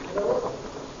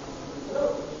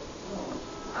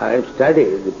 I have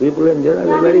studied. The people in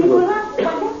general are very good.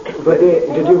 But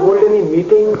did you hold any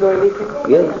meetings or anything?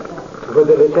 Yes. Were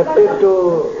they receptive to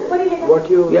what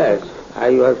you... Yes,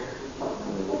 I was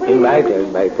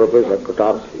invited by Professor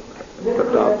Kotovsky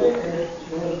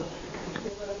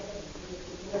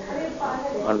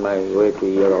on my way to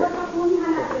Europe.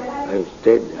 I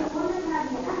stayed there.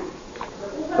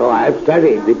 So I have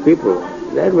studied the people.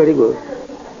 They are very good.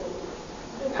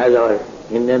 As our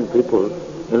Indian people,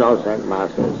 innocent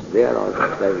masses, they are also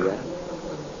like that.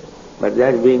 But they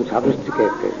are being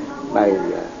sophisticated by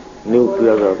the new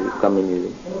philosophy,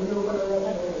 communism,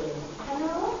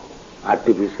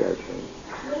 artificial things.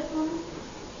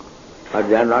 but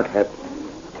they are not happy.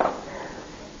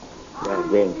 They are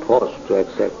being forced to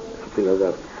accept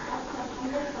philosophy.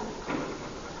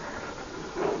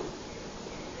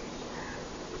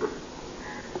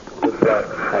 People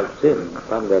have seen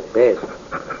from their face,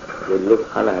 they look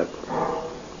unhappy.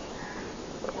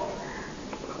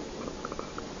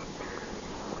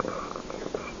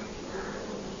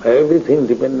 Everything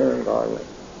dependent on government.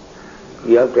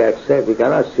 You have to accept, you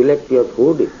cannot select your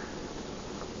food.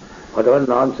 Whatever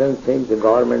nonsense things, the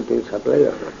government will supply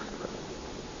you.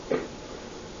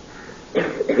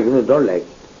 Even you don't like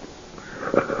it.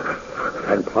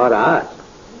 And for us,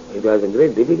 it was a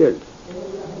great difficulty.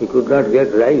 We could not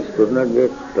get rice, could not get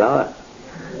flour,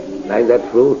 neither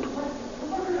fruit.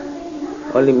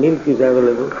 Only milk is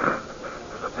available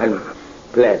and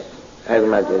flesh as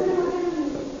much as it is.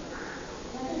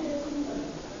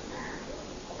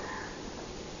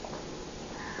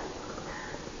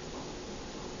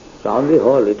 So on the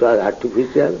whole, it was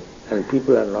artificial and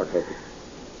people are not happy.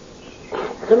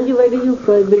 Swamiji, why do you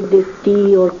prohibit this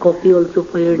tea or coffee also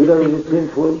for your Because disciples? it is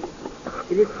sinful.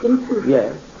 It is sinful?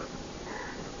 Yes.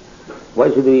 Why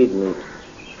should we eat meat?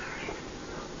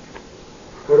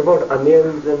 What about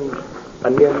onions and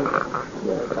onions?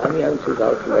 Yes, onions is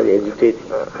also very agitating.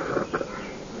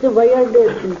 So why are they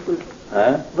sinful?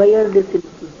 Huh? Why are they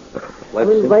sinful? What's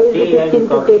I mean, why is Tea it a and sin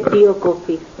to coffee. take tea or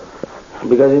coffee?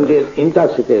 Because in the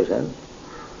intoxication,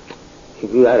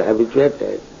 if you are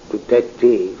habituated to take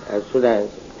tea, as soon as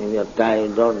in your time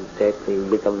you don't take tea, you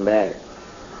become bad.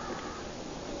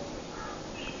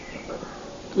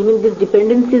 You mean this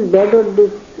dependence is bad or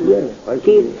this Yes, why should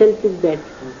tea we- itself is bad?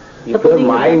 If your Supposing you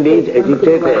mind just is take once in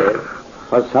a while. agitated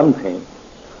for something,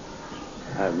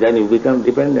 then you become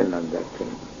dependent on that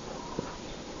thing.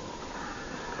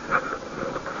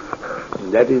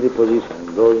 That is the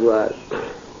position. Those who are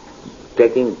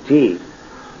taking tea,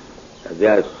 they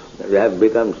have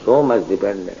become so much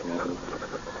dependent.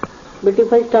 But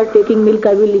if I start taking milk,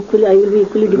 I will be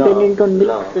equally dependent on milk.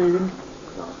 No. So isn't it?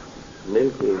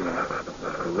 Milk is not.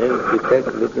 Milk, you take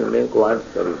little milk once,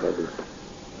 that is sufficient.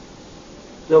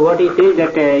 So what he says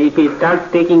that if he starts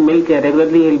taking milk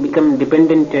regularly, he'll become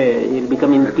dependent, he'll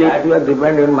become That enslaved. you are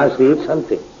dependent, must eat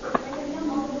something.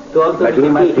 So also But you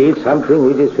must eat something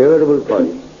which is favorable for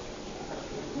you.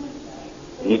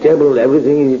 Eatable,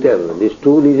 everything is eatable. The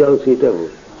stool is also eatable.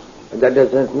 That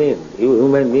does not mean you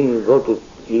human beings go to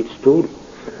eat stool.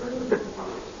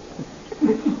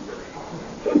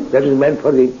 That is meant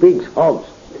for the pigs, hogs.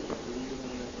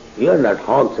 You are not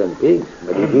hogs and pigs,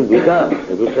 but if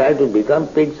you try to become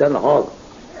pigs and hogs,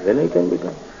 then you can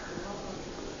become.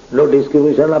 No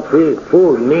distribution of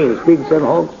food means pigs and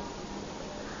hogs.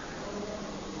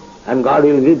 And God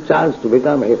will give chance to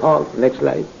become a hog next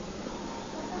life.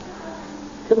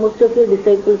 So most of your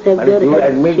disciples have But their you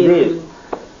heads admit shaven. this,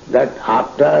 that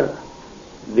after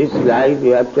this life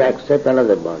you have to accept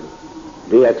another body.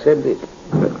 Do you accept this?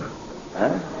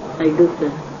 Huh? I do,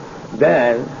 sir.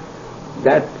 Then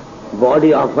that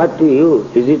body offered to you,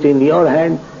 is it in your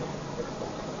hand?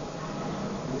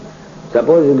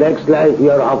 Suppose in next life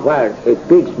you are offered a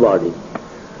pig's body.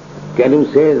 Can you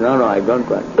say, no, I don't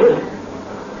want?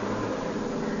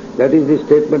 That is the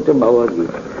statement of Bhagavad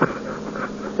Gita.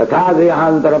 Tatha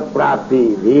dehantara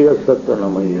prapti dhiya sattva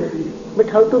namayati. But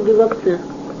how to give up, sir?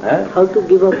 Huh? How to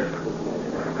give up?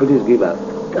 It is give up.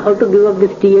 How to give up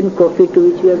this tea and coffee to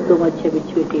which we are so much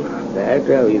habituated? That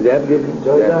is that given.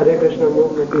 Join the Hare Krishna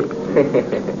movement.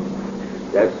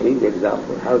 That's his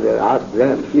example. How they ask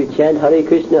them. If you chant Hare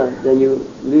Krishna, then you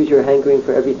lose your hankering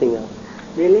for everything else.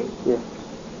 Really? Yes.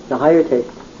 The higher taste.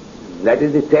 That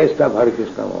is the taste of Hare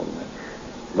Krishna movement.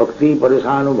 Bhakti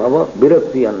parishanu bhava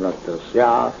virakti annatra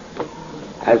sya.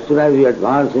 As soon as you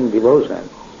advance in devotion,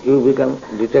 you become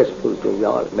detestful to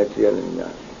your material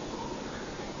enjoyment.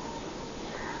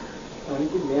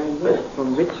 May I know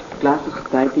from which class of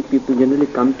society people generally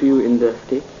come to you in the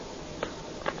States?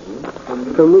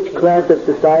 From which class of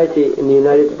society in the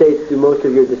United States do most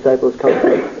of your disciples come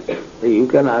from? You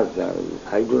can ask them.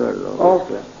 I do not know.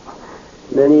 All.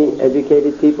 Many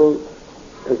educated people,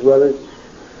 as well as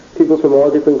people from all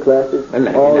different classes. And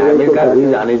all in racial America, he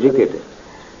is backgrounds. uneducated.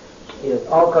 Yes,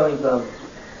 all coming from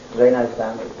very nice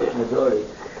families, majority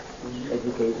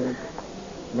education.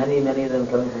 Many of them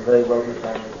coming from very wealthy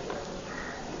families.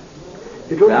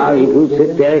 Now, if you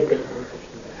say take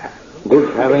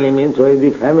good family means only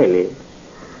the family,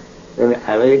 then in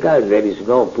America there is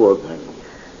no poor family.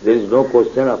 There is no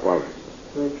question of poverty.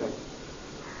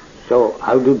 So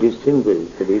how do you distinguish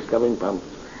that he is coming from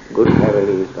good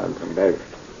family, he is coming from bad?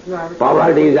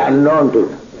 Poverty is unknown to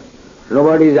them.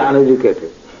 Nobody is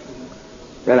uneducated.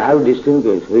 Then how to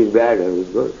distinguish who is bad and who is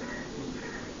good?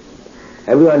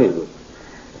 Everyone is good.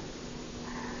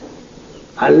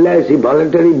 Unless he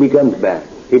voluntarily becomes bad,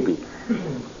 hippie.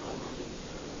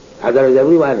 Otherwise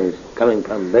everyone is coming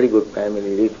from very good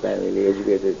family, rich family,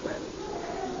 educated family.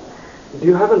 Do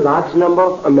you have a large number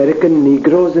of American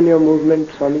Negroes in your movement,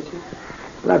 Swamiji?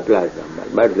 Not large number,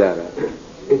 but there are.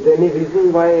 Is there any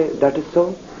reason why that is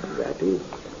so? That is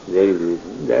very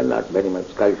reason. They are not very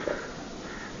much cultured.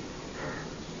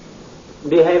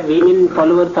 Do you have women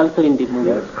followers also in the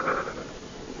movement?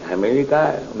 Yes.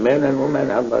 America, men and women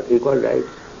have got equal rights.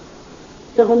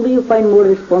 So whom do you find more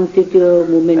responsive to your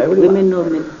movement, Everyone. women or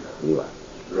men? Everyone.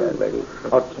 They are very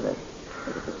fortunate.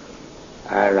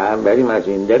 And I am very much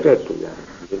indebted to them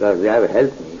because they have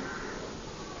helped me.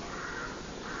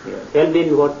 Yes. Help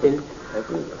in what sense?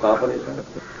 Cooperation.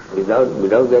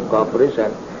 Without their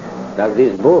cooperation, that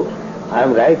these books I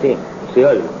am writing,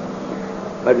 surely.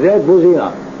 But they are pushing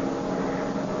on.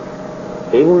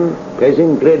 Even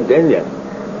facing great danger,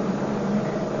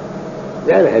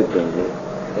 they are helping me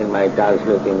in my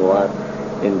translating work,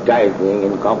 in typing,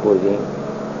 in composing,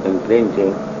 in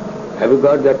printing. Have you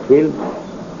got that film?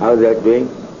 How they are doing?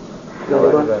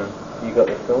 You got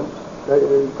the film?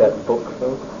 That book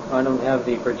film? I don't have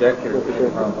the projector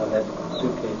from that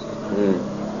suitcase.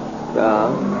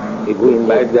 If we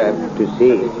invite them to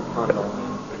see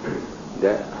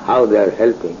how they are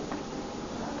helping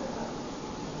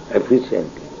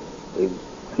efficiently with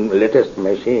latest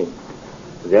machine,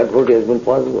 therefore it has been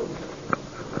possible.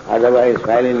 Otherwise,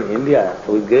 while in India,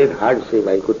 with great hardship,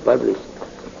 I could publish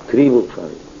 3 books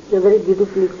only. They are very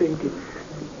beautifully printed.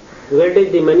 Where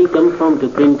did the money come from to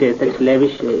print such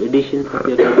lavish editions of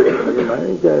your books? The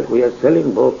money is that we are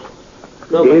selling books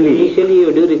No, but daily. initially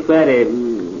you do require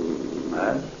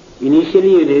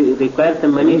require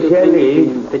some money to print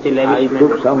in such a I lavish manner.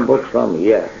 took some books from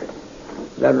here.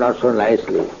 They are not so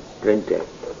nicely printed.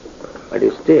 But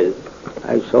still,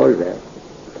 I sold them.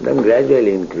 Then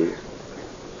gradually increased.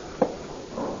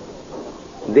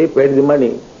 They paid the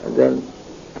money and then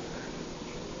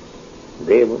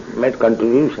they made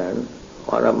contribution.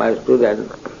 One of my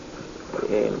students,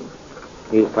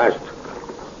 he first,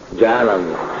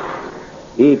 Jayananda,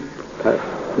 he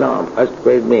first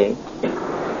paid me,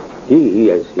 he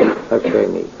first paid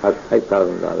me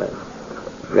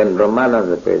 $5,000. Then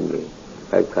Brahmananda paid me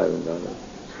 $5,000.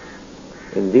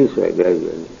 In this way,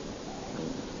 gradually,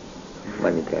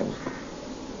 money came.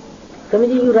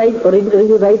 Swamiji, you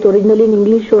write originally in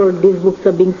English, or these books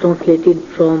are being translated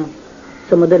from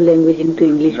some other language into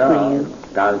English for you?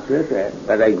 Translated,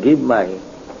 but I give my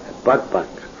part.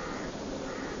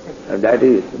 And that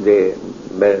is they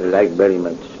like very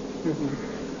much.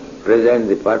 Present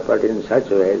the part in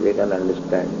such a way they can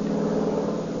understand.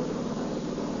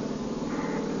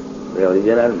 The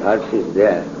original verse is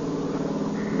there,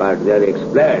 but they are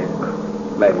explained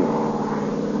by me.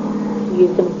 You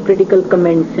give some critical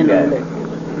comments and all that,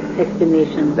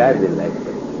 explanations. That they like very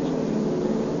much.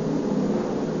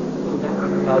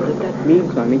 Does that mean,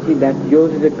 Swamiji, that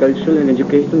yours is a cultural and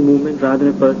educational movement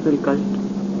rather than a personal cult?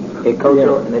 A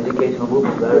cultural and educational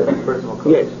movement rather than personal cult?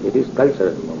 Yes, it is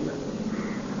cultural movement,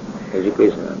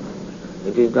 educational.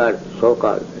 It is not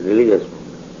so-called religious movement.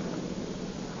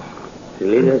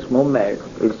 Religious movement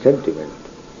is sentiment.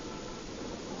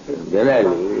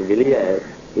 Generally, religion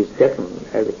is taken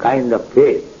as a kind of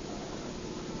faith,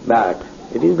 but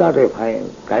it is not a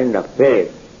kind of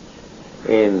faith.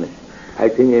 I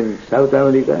think in South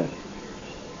America,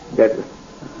 that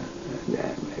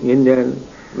Indian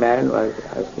man was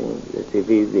asking that it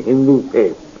is the Hindu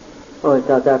faith. Oh, in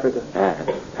South Africa.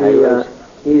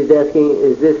 He's asking,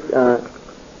 is this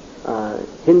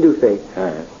Hindu faith?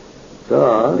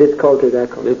 So, This cult or that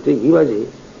cult? he was a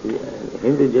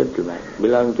Hindu gentleman,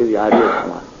 belonging to the Arya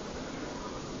Samaj.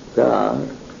 So,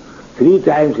 3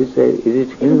 times he said, is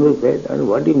it Hindu faith? And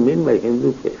what do you mean by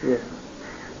Hindu faith? Yes.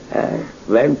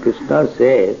 When Krishna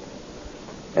says,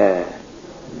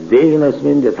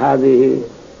 Dehinasmin yatha dehi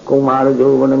kumara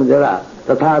jovanam jara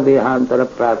tatha dehantara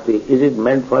prapti, is it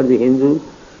meant for the Hindu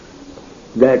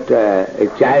that a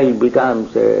child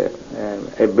becomes a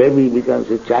baby becomes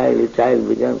a child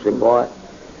becomes a boy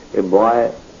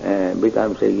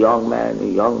becomes a young man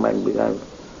becomes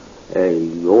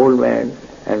a old man,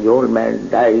 and the old man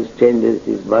dies, changes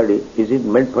his body. Is it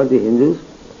meant for the Hindus?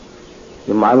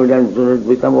 The Mohammedans do not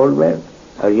become old men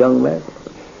or young men.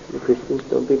 The Christians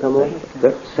don't become old?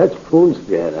 Such fools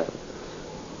there are.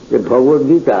 The Bhagavad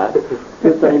Gita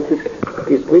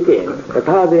is speaking,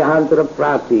 Tatha Dehantara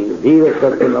Prati, Dhiva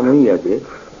Satya Namuyate,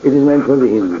 it is meant for the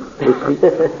Hindu.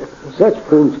 Such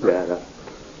fools there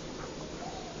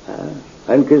are.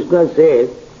 And Krishna says,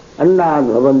 Annad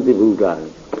Bhavanti Bhutani.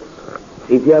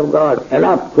 if you have got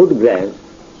enough food grains,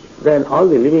 then all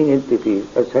the living entities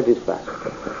are satisfied.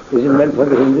 Is it meant for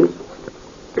the Hindus?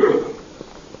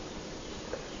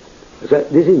 So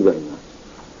this is going on.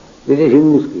 This is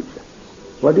Hindu scripture.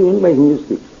 What do you mean by Hindu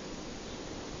scripture?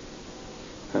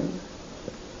 Huh?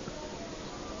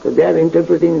 So they are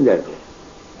interpreting in that way.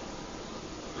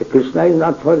 So Krishna is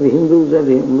not for the Hindus or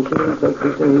the Muslims or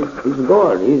Christians, he is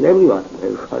God, he is everyone, he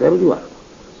is for everyone.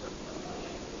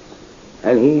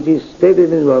 And it is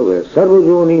stated in Bhagavad Gita,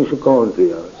 Sarvajoni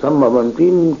Sukhavantiya,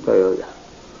 Sambhavanti Prayoja.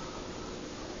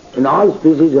 In all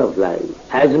species of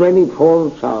life, as many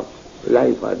forms of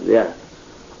life are there.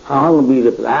 Aham be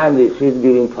the, I am the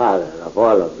seed-giving father of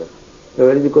all of them. So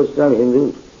what is the question of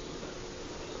Hindus?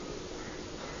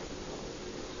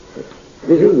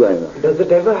 This is going on. Does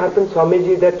it ever happen,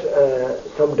 Swamiji, that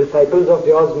some disciples of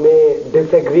yours may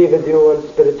disagree with you on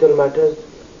spiritual matters?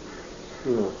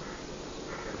 No.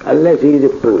 Unless he is a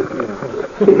fool.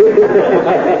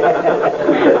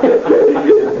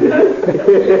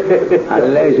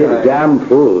 Unless he is a damn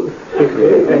fool.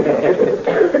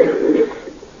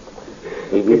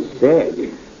 If he is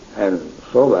sane and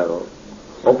sober,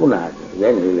 open-hearted,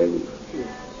 then he will agree.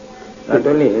 Not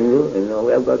only Hindu,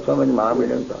 we have got so many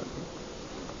Mohammedans also.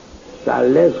 So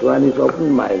unless one is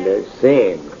open-minded,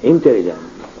 sane, intelligent,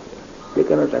 they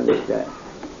cannot understand.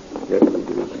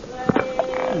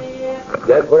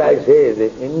 Therefore I say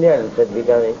the Indians are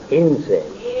becoming insane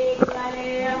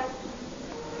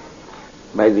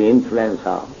by the influence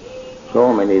of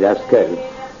so many rascals.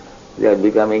 They are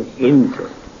becoming insane.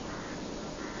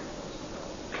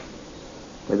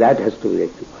 That has to be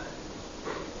rectified.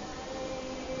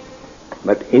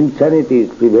 But insanity is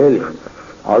prevailing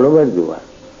all over the world,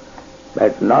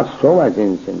 but not so much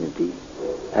insanity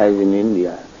as in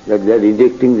India, that they are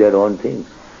rejecting their own things.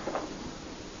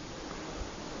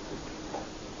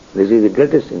 This is the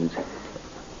greatest insanity.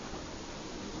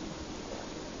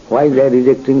 Why they are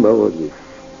rejecting Bhagavad Gita?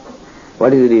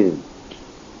 What is the reason?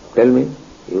 Tell me.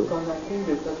 You. Because I think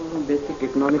because of the basic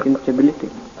economic instability.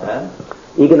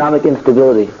 Economic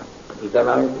instability.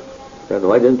 Economic? Then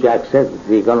why don't you accept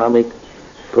the economic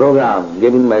program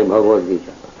given by Bhagavad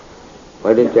Gita?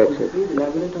 Why don't you accept? Please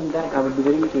elaborate on that. I would be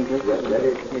very much interested.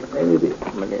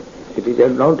 It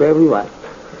is known to everyone.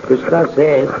 Krishna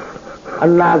says,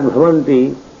 Annat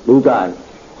bhavanti bhutani.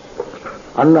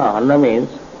 Anna means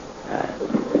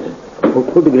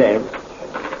food grains,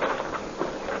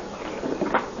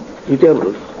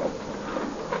 eatables.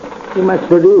 You must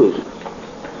produce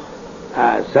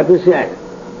sufficient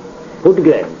food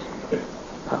grains.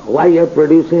 Why you are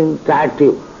producing tire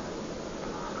tube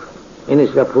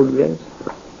instead of food grains?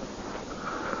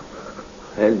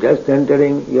 And just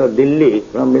entering your Delhi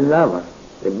from Vrindavan,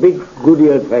 a big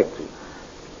Goodyear factory,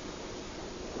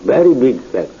 very big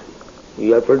factory.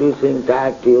 You are producing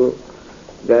tire tube,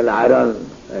 then iron,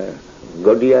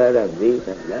 Goodyear and this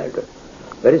and that.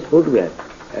 Where is food grain?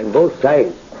 And both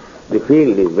sides, the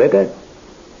field is vacant.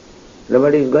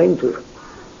 Nobody is going to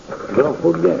grow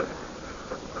food grain.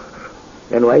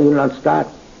 Then why you not start?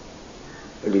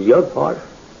 It is your fault.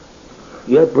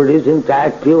 You are producing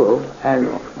tire tube and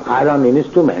iron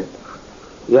instrument.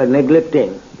 You are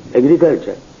neglecting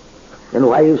agriculture. Then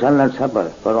why you shall not suffer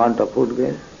for want of food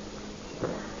grain?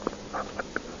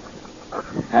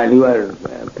 And you are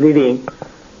pleading,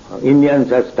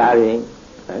 Indians are starving.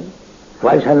 Right?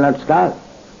 Why shall not starve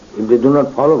if they do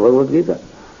not follow Bhagavad Gita?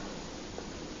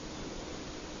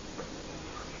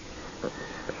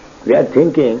 They are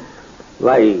thinking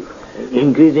by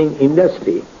increasing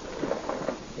industry.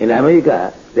 In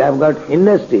America, they have got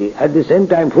industry, at the same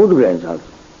time food grains also.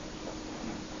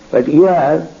 But you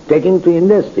are taking to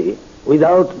industry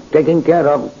without taking care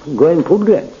of growing food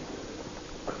grains.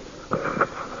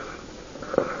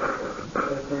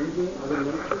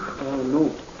 Know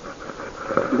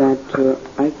that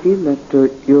I feel that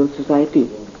your society,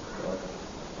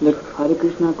 that Hare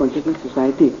Krishna consciousness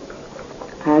society,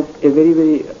 has a very,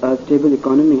 very stable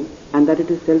economy and that it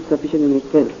is self-sufficient in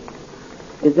itself.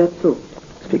 Is that so?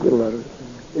 Speak about it.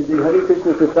 Is the Hare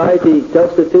Krishna society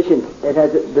self-sufficient?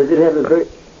 Does it have a very...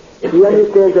 He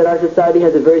understands that our society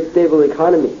has a very stable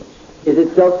economy. Is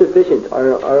it self-sufficient,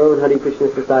 our own Hare Krishna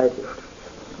society?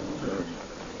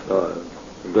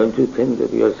 Don't you think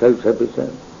that you are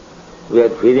self-sufficient? We are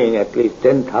feeding at least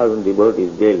 10,000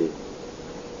 devotees daily.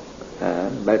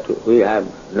 But we have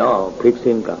no fixed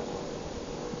income.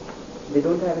 They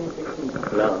don't have any fixed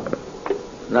income? No.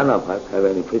 None of us have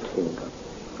any fixed income.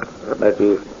 But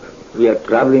we are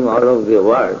traveling all over the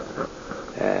world.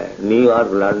 New York,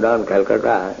 London,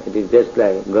 Calcutta, it is just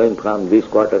like going from this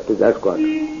quarter to that quarter.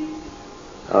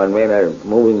 Our men are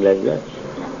moving like that,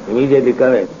 immediately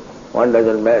coming. 1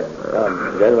 dozen men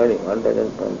from Germany, 1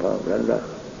 dozen from London,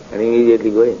 and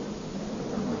immediately going.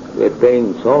 We are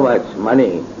paying so much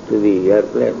money to the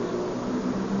airplanes,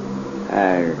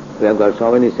 and we have got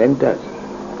so many centers.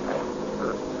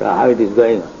 So how it is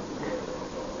going on?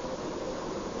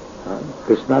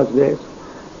 Krishna's grace,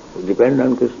 we depend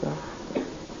on Krishna.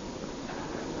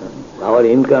 Our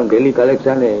income, daily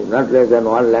collection is not less than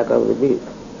 1 lakh of rupees,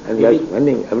 and we are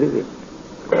spending everything.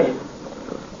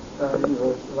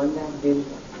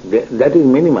 That is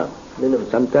minimum.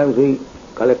 Sometimes we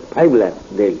collect 5 lakhs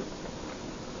daily.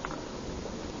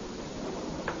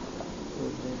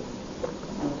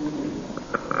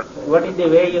 What is the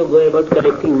way you go about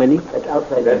collecting money? That's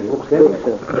outside that book.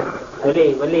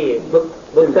 Only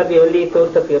books are the only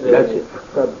source of your revenue.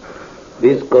 That's it.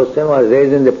 This question was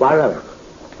raised in the parliament.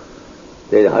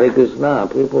 There is Hare Krishna,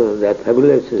 people, they are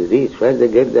fabulously rich, where they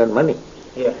get their money?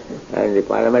 Yeah. And the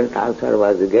parliament answer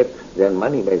was they get their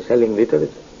money by selling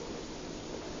literature.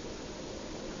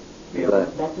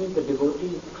 That means the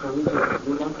devotees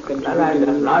do not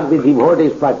contribute. Not the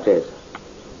devotees purchase.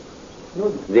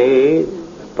 They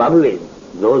public,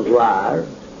 those who are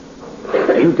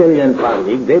intelligent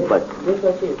public, they purchase. They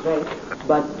purchase, right.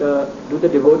 But do the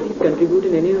devotees contribute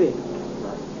in any way?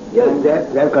 Yes,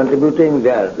 they are contributing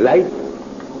their life.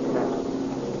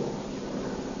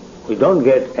 We don't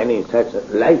get any such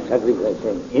life sacrifice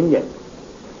in India.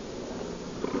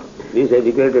 These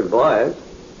educated boys,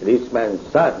 rich man's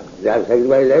son, they have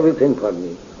sacrificed everything for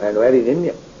me. And where is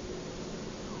India?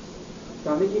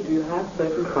 Swamiji, do you have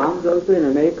certain farms also in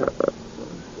America?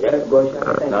 Yes,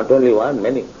 not only one,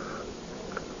 many.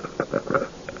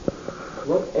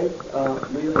 What else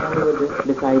do you have over this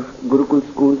besides Gurukul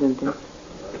schools and things?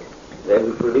 Then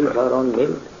we produce our own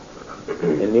milk.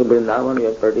 In New Vrindavan we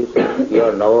are producing.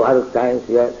 Your Navabharat Times,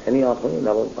 you have any offering,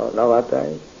 Navabharat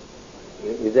Times?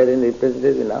 Is there any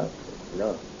representative in us?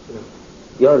 No.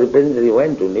 Your representative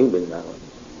went to New Vrindavan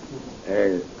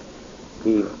and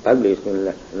he published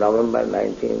in November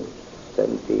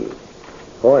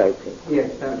 1974, I think.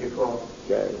 Yes, 74.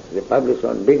 Yes, they published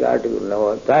one big article in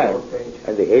Navabharat Times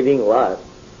and the heading was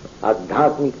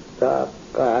Adhyatmikta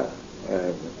ka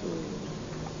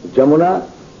Jamuna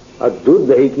और दूध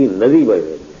दही की नदी बह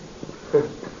रही है.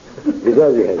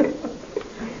 Because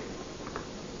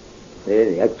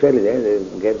actually they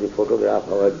get the photograph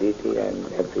of our deity and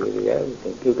activity,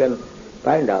 everything. You can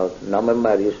find out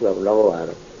November issue of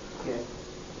Navabharat.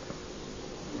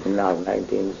 Now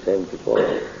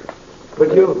 1974.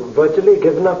 But you've virtually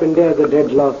given up India as a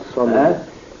dead loss, Swami.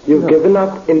 You've given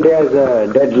up India as a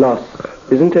dead loss,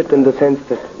 isn't it, in the sense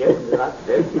that... Yes, not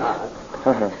dead loss.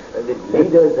 The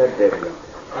leaders are dead loss.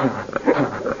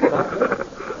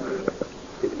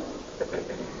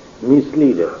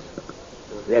 Misleaders.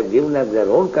 They have given up their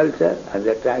own culture and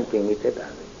they are trying to imitate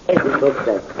others.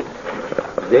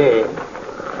 They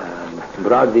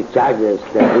brought the charges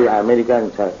that the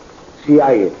Americans are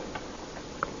CIA.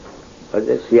 Was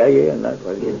it CIA or not?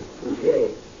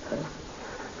 CIA.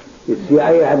 The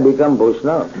CIA have become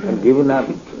Vaishnava and given up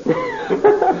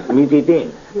meat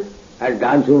eating and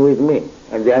dancing with me,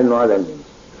 and they are no other means.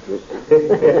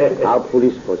 How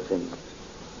foolish person.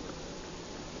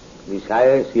 The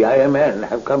CIA men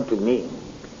have come to me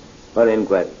for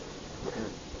inquiry.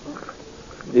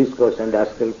 These questions,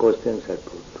 rascal questions are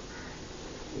put.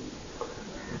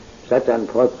 Such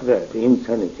unfortunate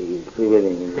insanity is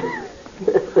prevailing in India.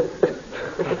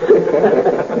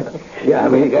 The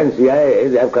American CIA,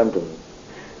 they have come to me.